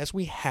hard as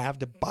we have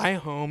to buy a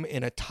home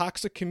in a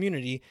toxic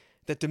community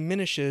that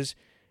diminishes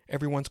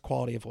everyone's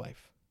quality of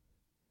life.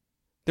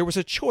 There was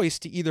a choice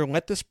to either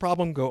let this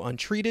problem go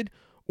untreated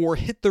or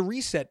hit the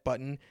reset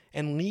button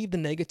and leave the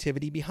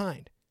negativity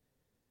behind.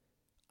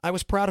 I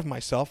was proud of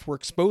myself for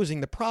exposing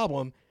the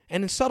problem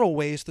and in subtle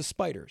ways the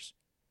spiders.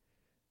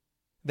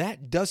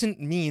 That doesn't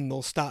mean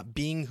they'll stop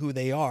being who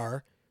they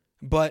are,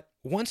 but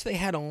once they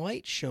had a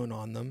light shone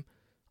on them,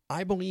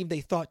 I believe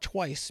they thought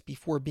twice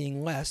before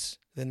being less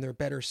than their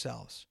better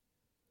selves.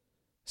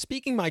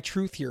 Speaking my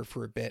truth here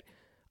for a bit,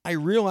 I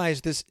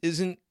realize this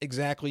isn't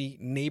exactly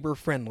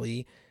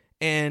neighbor-friendly,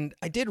 and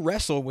I did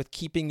wrestle with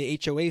keeping the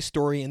HOA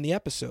story in the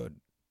episode.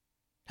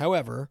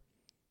 However,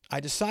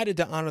 I decided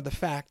to honor the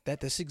fact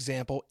that this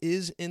example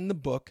is in the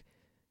book,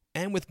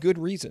 and with good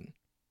reason.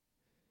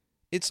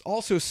 It's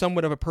also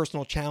somewhat of a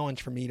personal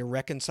challenge for me to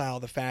reconcile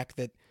the fact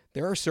that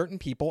there are certain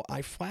people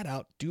I flat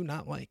out do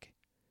not like,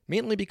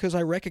 mainly because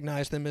I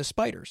recognize them as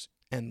spiders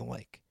and the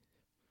like.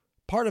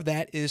 Part of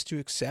that is to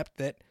accept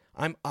that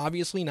I'm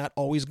obviously not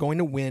always going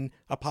to win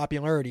a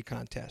popularity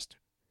contest,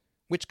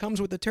 which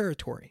comes with the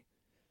territory,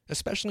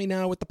 especially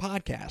now with the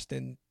podcast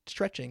and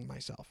stretching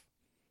myself.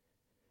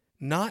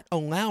 Not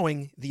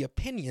allowing the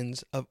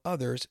opinions of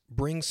others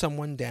bring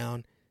someone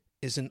down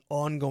is an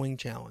ongoing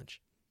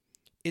challenge.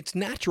 It's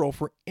natural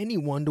for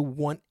anyone to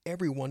want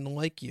everyone to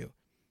like you,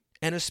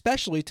 and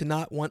especially to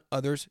not want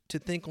others to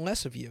think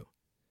less of you.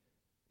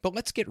 But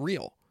let's get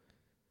real.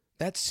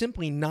 That's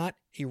simply not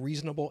a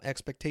reasonable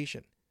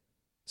expectation.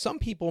 Some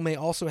people may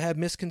also have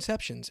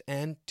misconceptions,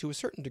 and to a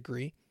certain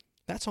degree,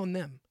 that's on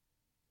them.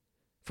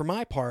 For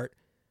my part,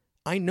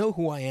 I know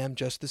who I am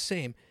just the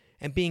same,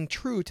 and being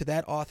true to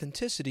that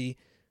authenticity,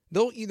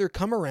 they'll either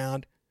come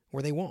around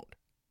or they won't.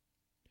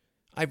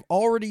 I've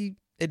already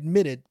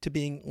admitted to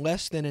being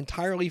less than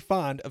entirely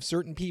fond of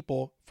certain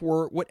people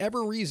for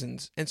whatever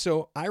reasons, and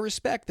so I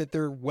respect that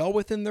they're well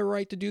within their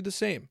right to do the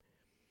same.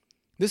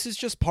 This is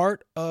just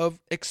part of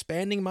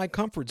expanding my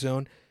comfort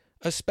zone,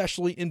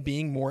 especially in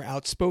being more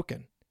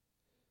outspoken.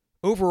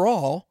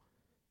 Overall,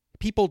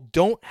 people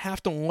don't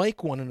have to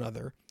like one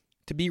another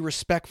to be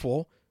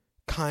respectful,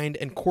 kind,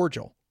 and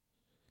cordial.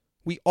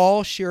 We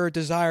all share a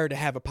desire to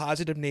have a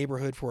positive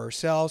neighborhood for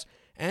ourselves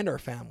and our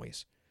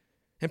families.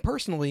 And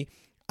personally,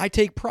 I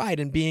take pride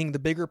in being the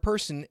bigger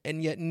person,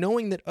 and yet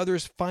knowing that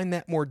others find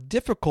that more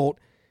difficult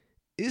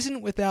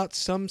isn't without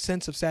some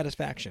sense of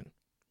satisfaction.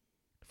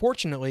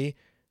 Fortunately,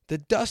 the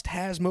dust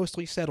has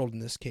mostly settled in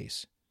this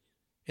case,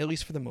 at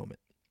least for the moment.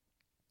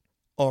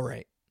 All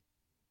right,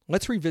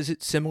 let's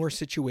revisit similar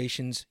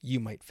situations you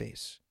might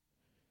face.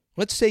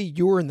 Let's say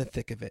you're in the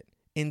thick of it,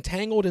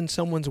 entangled in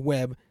someone's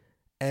web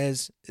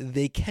as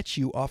they catch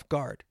you off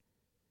guard.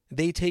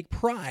 They take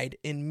pride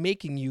in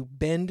making you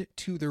bend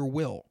to their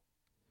will.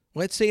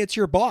 Let's say it's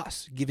your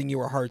boss giving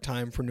you a hard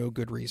time for no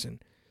good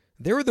reason.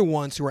 They're the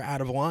ones who are out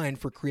of line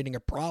for creating a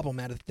problem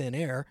out of thin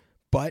air,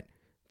 but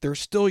they're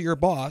still your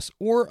boss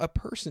or a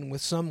person with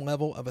some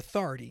level of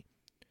authority,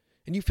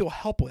 and you feel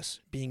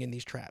helpless being in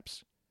these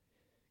traps.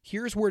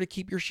 Here's where to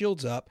keep your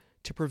shields up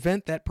to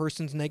prevent that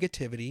person's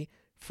negativity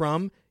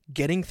from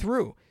getting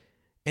through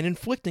and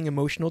inflicting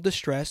emotional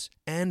distress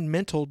and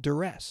mental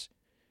duress.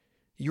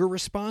 Your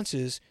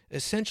responses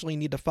essentially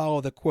need to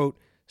follow the, quote,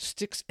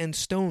 sticks and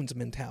stones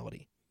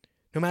mentality.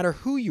 No matter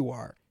who you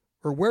are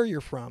or where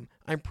you're from,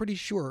 I'm pretty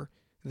sure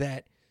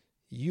that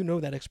you know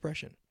that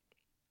expression.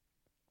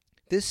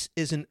 This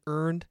is an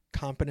earned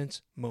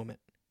competence moment.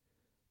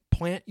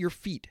 Plant your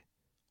feet.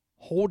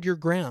 Hold your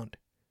ground.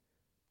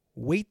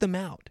 Wait them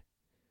out.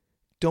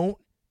 Don't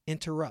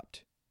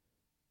interrupt.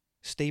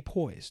 Stay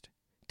poised.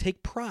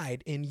 Take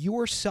pride in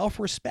your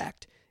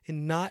self-respect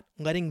in not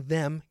letting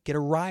them get a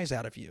rise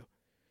out of you.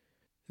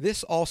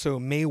 This also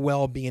may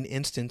well be an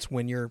instance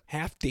when you're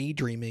half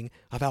daydreaming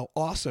of how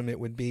awesome it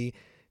would be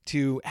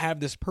to have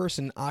this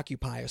person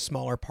occupy a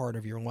smaller part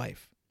of your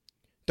life.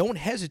 Don't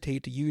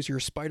hesitate to use your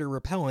spider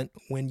repellent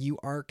when you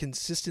are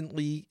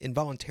consistently,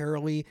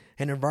 involuntarily,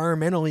 and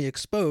environmentally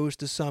exposed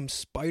to some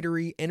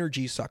spidery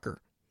energy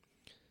sucker.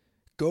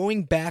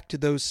 Going back to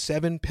those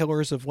 7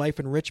 pillars of life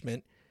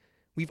enrichment,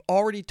 we've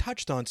already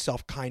touched on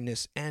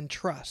self-kindness and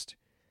trust.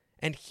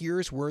 And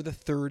here's where the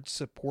third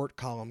support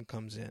column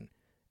comes in,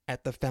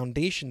 at the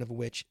foundation of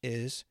which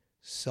is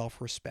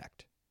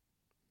self-respect.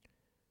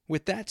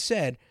 With that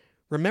said,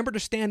 remember to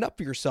stand up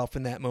for yourself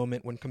in that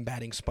moment when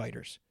combating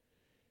spiders.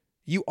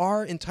 You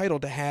are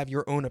entitled to have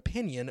your own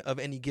opinion of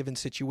any given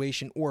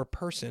situation or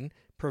person,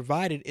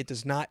 provided it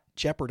does not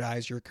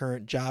jeopardize your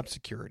current job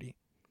security.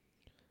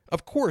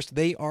 Of course,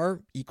 they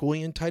are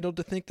equally entitled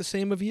to think the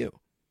same of you.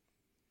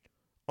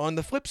 On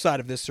the flip side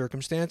of this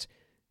circumstance,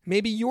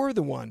 maybe you're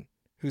the one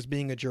who's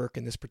being a jerk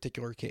in this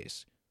particular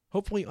case,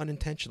 hopefully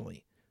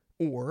unintentionally.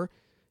 Or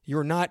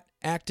you're not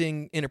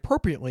acting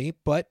inappropriately,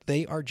 but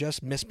they are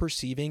just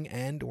misperceiving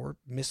and or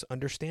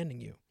misunderstanding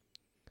you.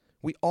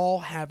 We all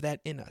have that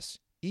in us,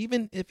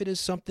 even if it is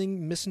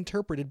something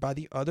misinterpreted by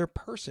the other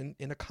person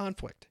in a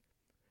conflict.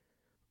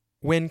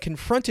 When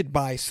confronted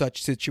by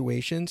such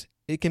situations,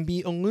 it can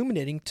be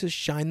illuminating to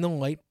shine the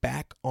light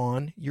back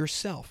on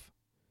yourself.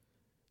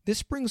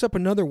 This brings up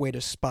another way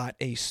to spot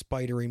a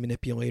spidery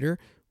manipulator,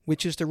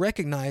 which is to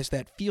recognize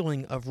that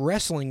feeling of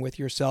wrestling with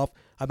yourself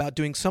about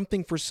doing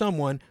something for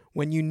someone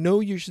when you know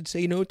you should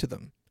say no to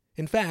them.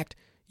 In fact,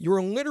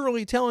 you're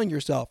literally telling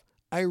yourself,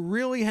 I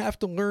really have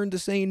to learn to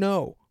say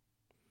no.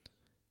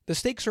 The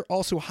stakes are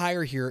also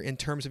higher here in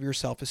terms of your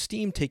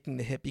self-esteem taking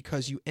the hit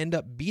because you end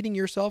up beating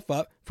yourself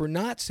up for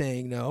not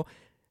saying no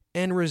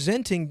and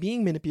resenting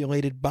being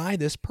manipulated by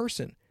this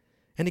person.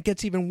 And it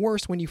gets even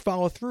worse when you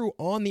follow through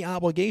on the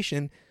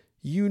obligation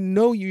you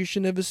know you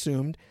shouldn't have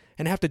assumed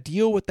and have to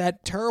deal with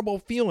that terrible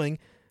feeling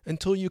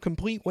until you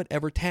complete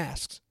whatever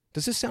tasks.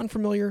 Does this sound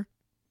familiar?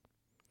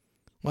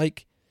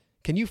 Like,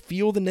 can you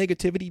feel the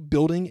negativity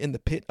building in the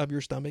pit of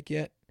your stomach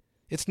yet?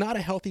 It's not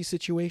a healthy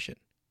situation.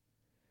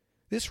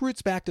 This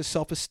roots back to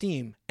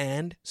self-esteem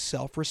and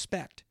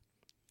self-respect.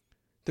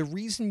 The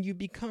reason you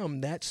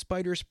become that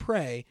spider's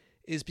prey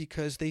is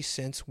because they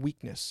sense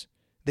weakness.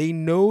 They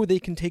know they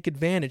can take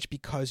advantage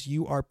because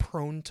you are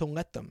prone to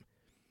let them.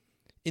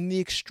 In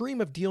the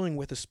extreme of dealing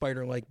with a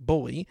spider-like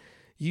bully,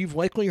 you've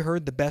likely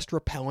heard the best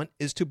repellent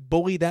is to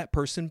bully that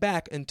person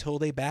back until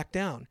they back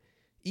down,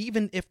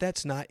 even if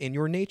that's not in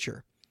your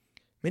nature.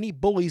 Many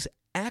bullies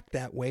act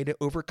that way to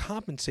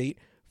overcompensate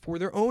for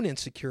their own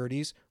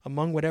insecurities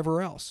among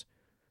whatever else.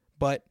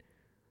 But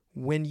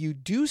when you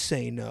do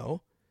say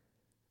no,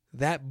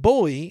 that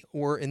bully,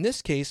 or in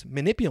this case,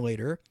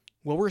 manipulator,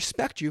 will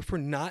respect you for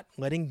not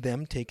letting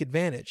them take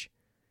advantage.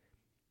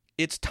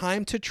 It's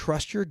time to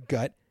trust your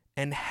gut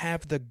and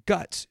have the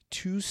guts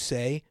to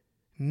say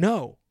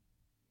no.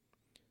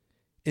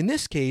 In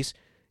this case,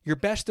 your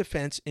best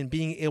defense in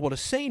being able to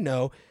say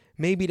no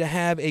may be to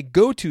have a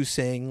go-to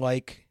saying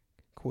like,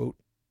 quote,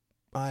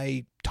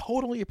 I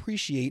totally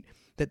appreciate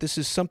that this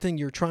is something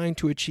you're trying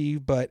to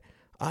achieve, but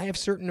I have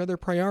certain other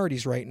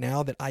priorities right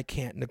now that I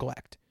can't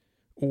neglect.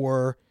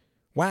 Or,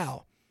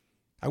 wow,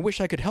 I wish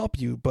I could help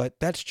you, but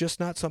that's just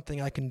not something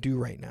I can do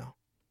right now.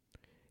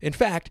 In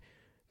fact,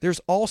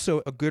 there's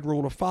also a good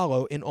rule to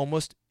follow in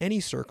almost any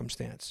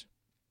circumstance.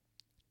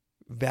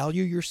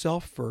 Value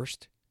yourself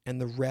first, and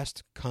the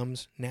rest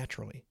comes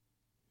naturally.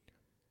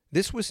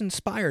 This was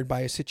inspired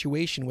by a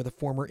situation with a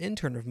former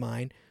intern of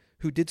mine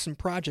who did some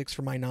projects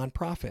for my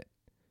nonprofit.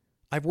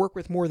 I've worked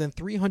with more than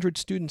 300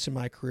 students in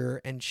my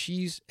career, and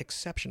she's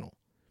exceptional.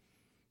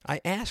 I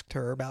asked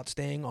her about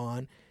staying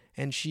on,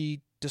 and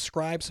she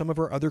described some of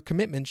her other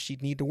commitments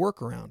she'd need to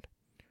work around.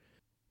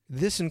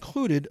 This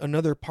included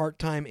another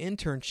part-time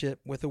internship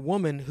with a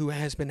woman who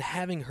has been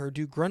having her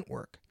do grunt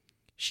work.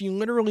 She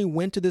literally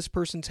went to this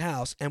person's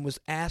house and was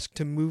asked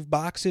to move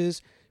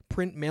boxes,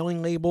 print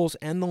mailing labels,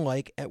 and the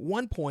like at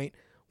one point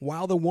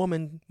while the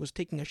woman was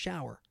taking a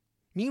shower.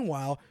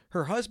 Meanwhile,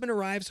 her husband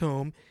arrives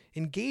home,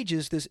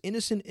 engages this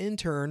innocent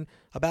intern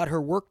about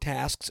her work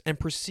tasks,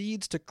 and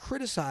proceeds to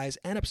criticize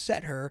and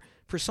upset her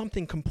for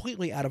something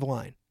completely out of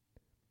line.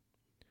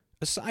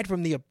 Aside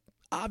from the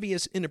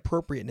obvious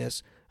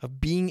inappropriateness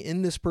of being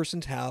in this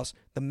person's house,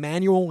 the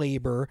manual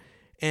labor,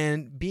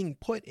 and being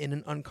put in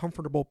an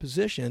uncomfortable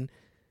position,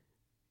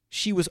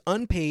 she was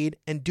unpaid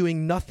and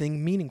doing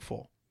nothing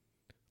meaningful.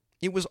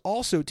 It was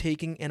also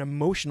taking an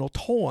emotional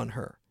toll on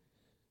her.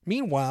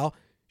 Meanwhile,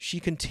 she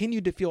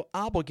continued to feel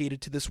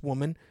obligated to this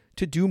woman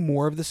to do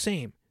more of the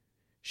same.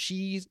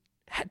 She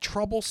had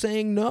trouble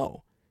saying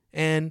no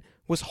and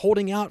was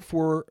holding out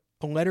for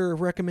a letter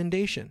of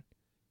recommendation.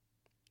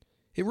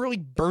 It really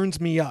burns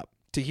me up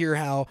to hear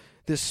how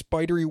this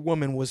spidery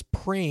woman was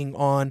preying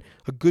on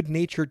a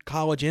good-natured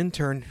college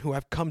intern who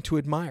I've come to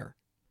admire.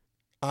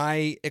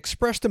 I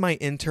expressed to my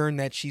intern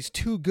that she's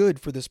too good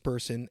for this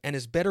person and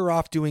is better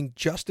off doing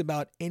just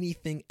about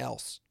anything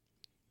else.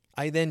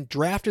 I then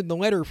drafted the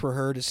letter for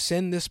her to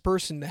send this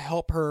person to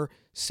help her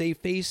save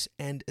face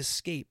and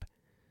escape.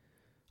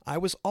 I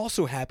was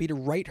also happy to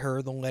write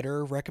her the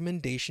letter of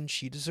recommendation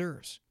she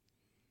deserves.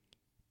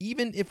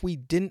 Even if we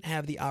didn't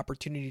have the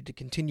opportunity to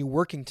continue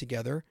working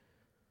together,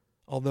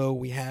 although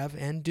we have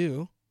and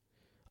do,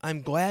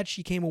 I'm glad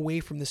she came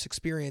away from this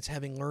experience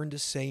having learned to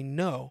say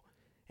no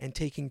and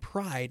taking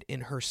pride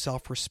in her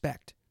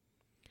self-respect.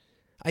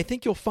 I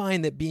think you'll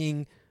find that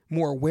being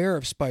more aware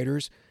of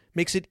spiders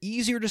makes it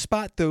easier to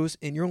spot those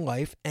in your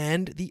life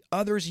and the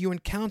others you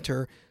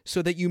encounter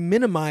so that you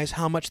minimize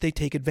how much they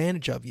take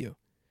advantage of you.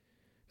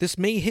 This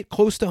may hit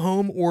close to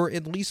home or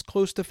at least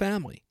close to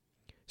family.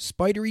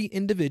 Spidery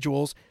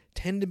individuals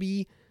tend to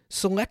be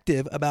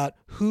selective about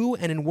who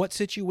and in what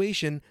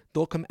situation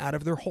they'll come out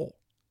of their hole.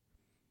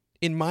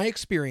 In my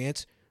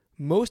experience,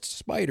 most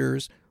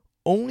spiders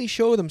only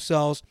show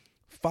themselves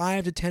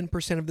 5 to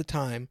 10% of the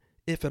time,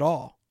 if at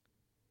all.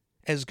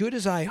 As good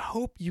as I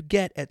hope you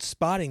get at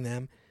spotting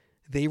them,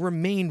 they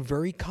remain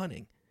very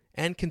cunning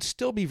and can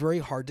still be very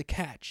hard to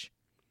catch.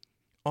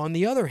 On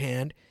the other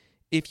hand,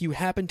 if you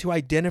happen to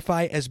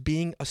identify as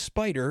being a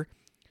spider,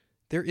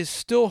 there is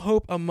still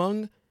hope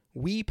among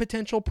we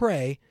potential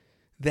prey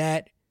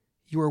that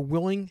you are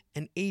willing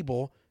and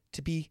able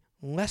to be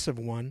less of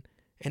one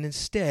and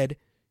instead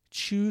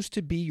choose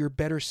to be your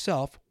better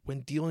self when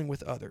dealing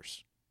with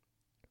others.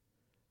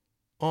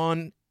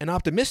 On an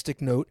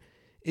optimistic note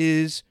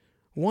is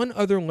one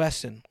other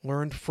lesson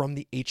learned from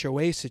the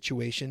HOA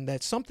situation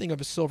that's something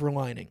of a silver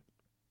lining.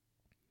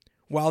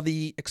 While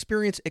the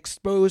experience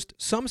exposed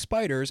some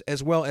spiders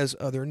as well as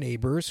other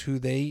neighbors who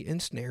they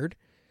ensnared,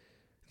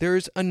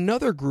 there's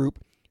another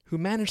group who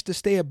managed to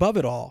stay above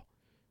it all,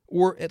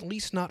 or at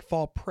least not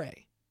fall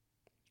prey.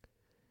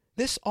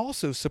 This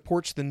also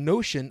supports the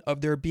notion of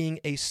there being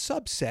a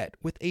subset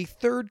with a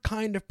third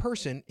kind of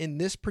person in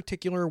this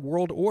particular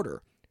world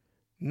order,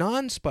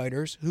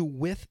 non-spiders who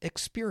with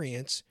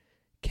experience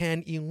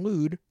can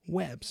elude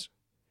webs.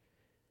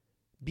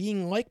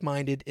 Being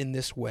like-minded in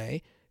this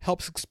way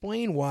helps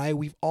explain why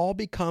we've all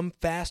become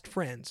fast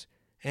friends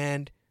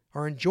and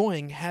are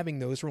enjoying having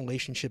those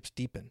relationships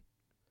deepen.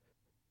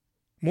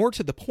 More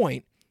to the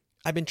point,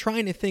 I've been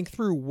trying to think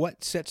through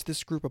what sets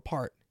this group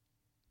apart.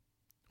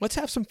 Let's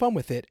have some fun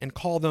with it and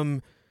call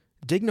them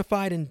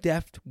dignified and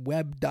deft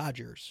web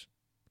dodgers.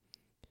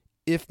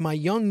 If my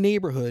young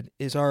neighborhood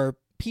is our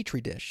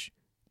petri dish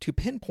to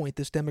pinpoint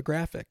this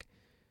demographic,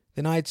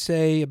 then I'd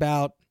say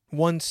about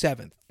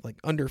 1/7, like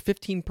under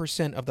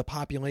 15% of the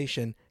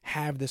population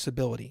have this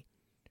ability.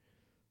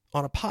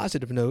 On a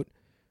positive note,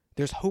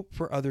 there's hope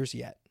for others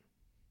yet.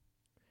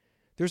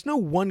 There's no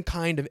one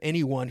kind of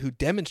anyone who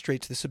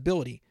demonstrates this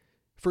ability.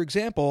 For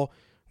example,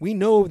 we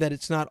know that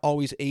it's not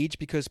always age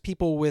because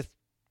people with,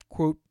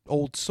 quote,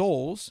 old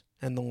souls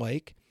and the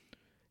like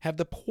have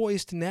the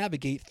poise to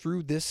navigate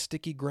through this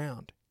sticky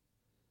ground.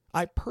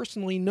 I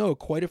personally know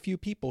quite a few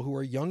people who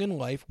are young in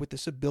life with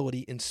this ability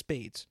in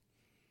spades.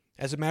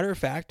 As a matter of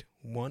fact,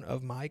 one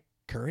of my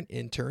current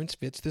interns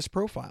fits this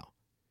profile.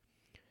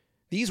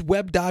 These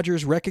web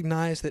dodgers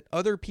recognize that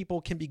other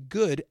people can be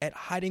good at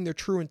hiding their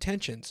true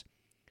intentions,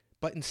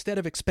 but instead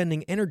of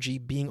expending energy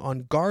being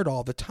on guard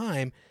all the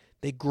time,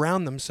 they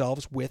ground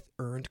themselves with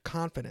earned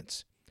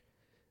confidence.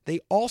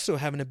 They also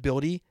have an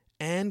ability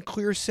and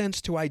clear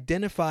sense to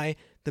identify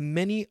the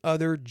many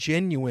other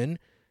genuine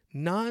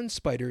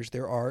non-spiders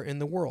there are in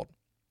the world.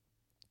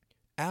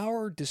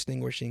 Our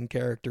distinguishing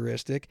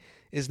characteristic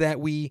is that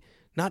we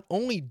not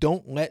only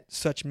don't let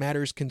such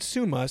matters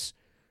consume us,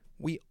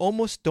 we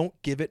almost don't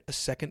give it a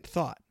second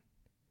thought.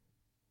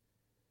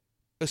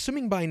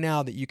 Assuming by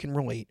now that you can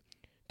relate,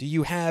 do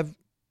you have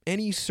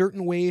any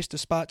certain ways to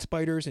spot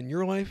spiders in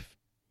your life?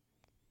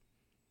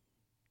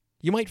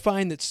 You might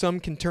find that some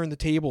can turn the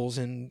tables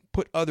and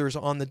put others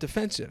on the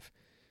defensive.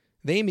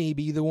 They may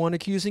be the one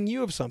accusing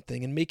you of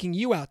something and making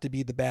you out to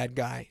be the bad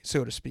guy,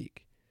 so to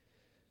speak.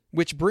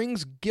 Which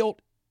brings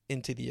guilt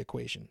into the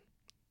equation.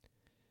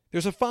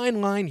 There's a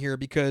fine line here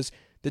because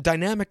the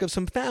dynamic of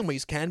some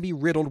families can be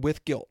riddled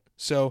with guilt.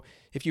 So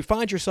if you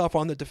find yourself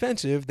on the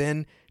defensive,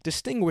 then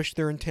distinguish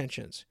their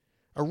intentions.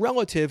 A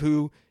relative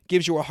who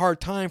gives you a hard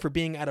time for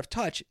being out of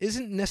touch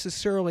isn't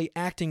necessarily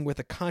acting with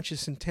a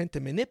conscious intent to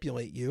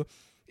manipulate you.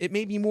 It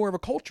may be more of a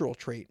cultural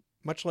trait,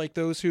 much like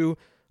those who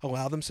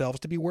allow themselves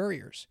to be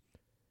worriers.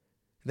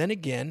 Then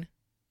again,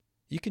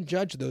 you can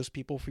judge those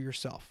people for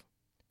yourself.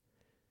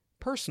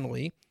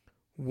 Personally,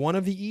 one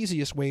of the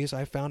easiest ways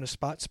I've found to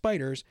spot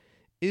spiders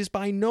is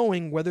by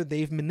knowing whether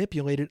they've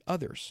manipulated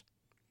others.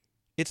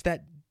 It's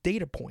that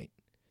data point.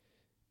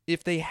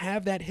 If they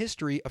have that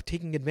history of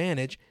taking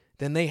advantage,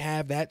 then they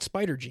have that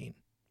spider gene.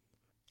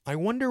 I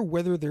wonder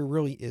whether there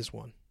really is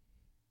one.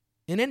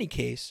 In any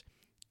case,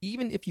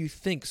 even if you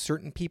think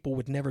certain people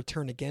would never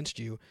turn against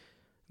you,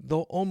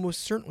 they'll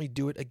almost certainly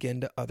do it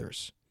again to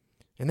others.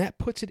 And that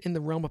puts it in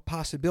the realm of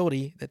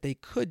possibility that they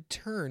could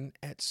turn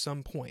at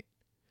some point.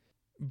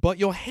 But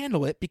you'll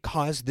handle it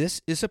because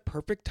this is a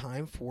perfect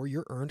time for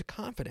your earned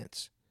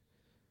confidence.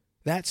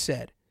 That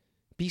said,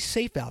 be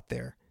safe out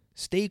there.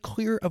 Stay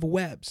clear of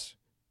webs.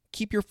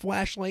 Keep your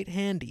flashlight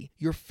handy,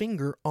 your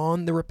finger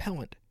on the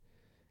repellent,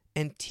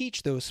 and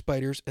teach those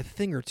spiders a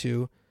thing or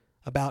two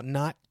about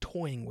not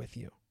toying with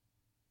you.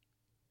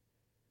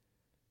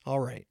 All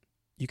right,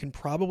 you can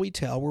probably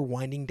tell we're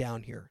winding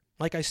down here.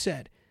 Like I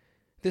said,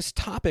 this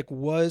topic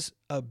was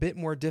a bit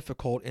more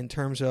difficult in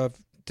terms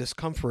of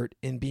discomfort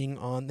in being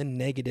on the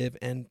negative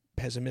and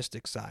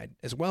pessimistic side,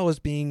 as well as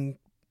being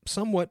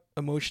somewhat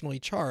emotionally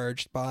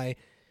charged by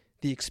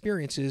the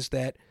experiences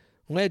that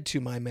led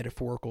to my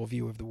metaphorical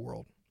view of the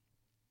world.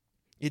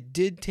 It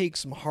did take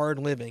some hard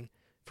living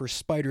for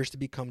spiders to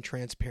become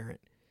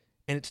transparent,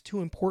 and it's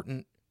too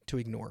important to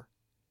ignore.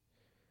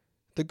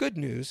 The good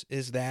news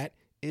is that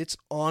it's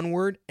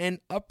onward and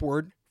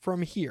upward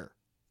from here.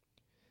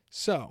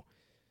 So,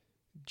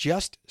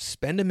 just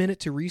spend a minute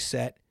to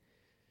reset,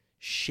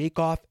 shake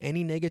off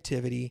any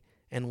negativity,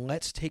 and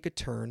let's take a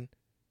turn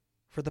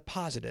for the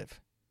positive,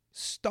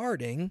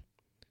 starting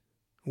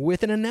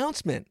with an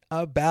announcement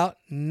about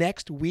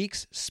next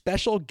week's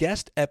special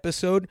guest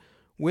episode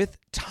with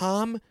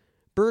Tom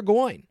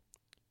Burgoyne,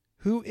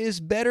 who is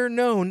better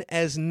known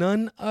as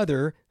none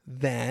other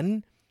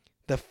than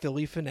the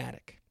Phillie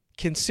Phanatic,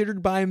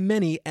 considered by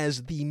many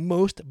as the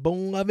most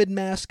beloved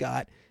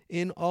mascot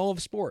in all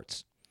of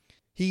sports.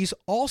 He's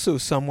also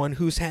someone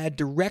who's had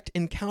direct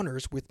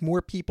encounters with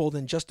more people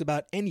than just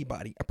about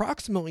anybody,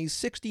 approximately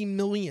 60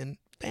 million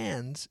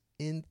fans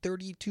in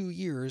 32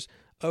 years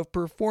of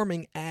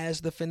performing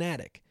as the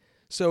Phanatic.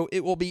 So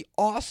it will be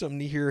awesome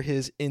to hear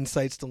his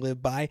insights to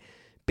live by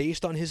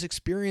based on his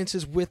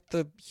experiences with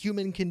the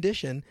human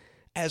condition,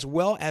 as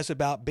well as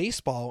about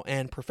baseball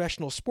and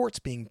professional sports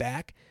being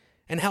back,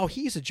 and how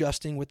he's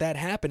adjusting with that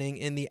happening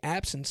in the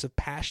absence of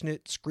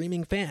passionate,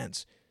 screaming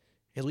fans,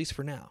 at least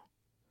for now.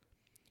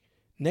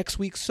 Next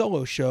week's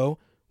solo show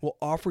will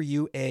offer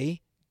you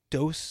a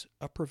dose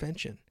of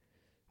prevention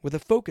with a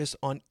focus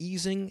on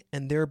easing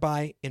and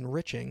thereby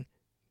enriching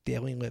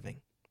daily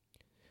living.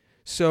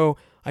 So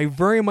I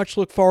very much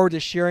look forward to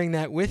sharing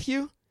that with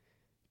you.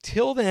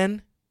 Till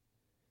then,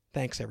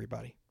 thanks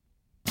everybody.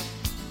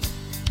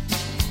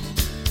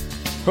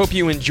 Hope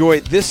you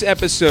enjoyed this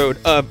episode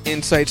of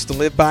Insights to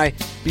Live By.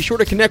 Be sure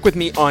to connect with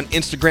me on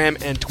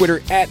Instagram and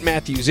Twitter at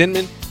Matthew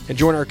Zinman and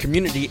join our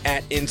community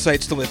at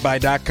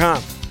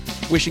insightstoliveby.com.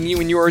 Wishing you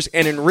and yours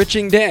an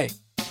enriching day,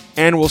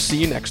 and we'll see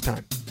you next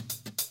time.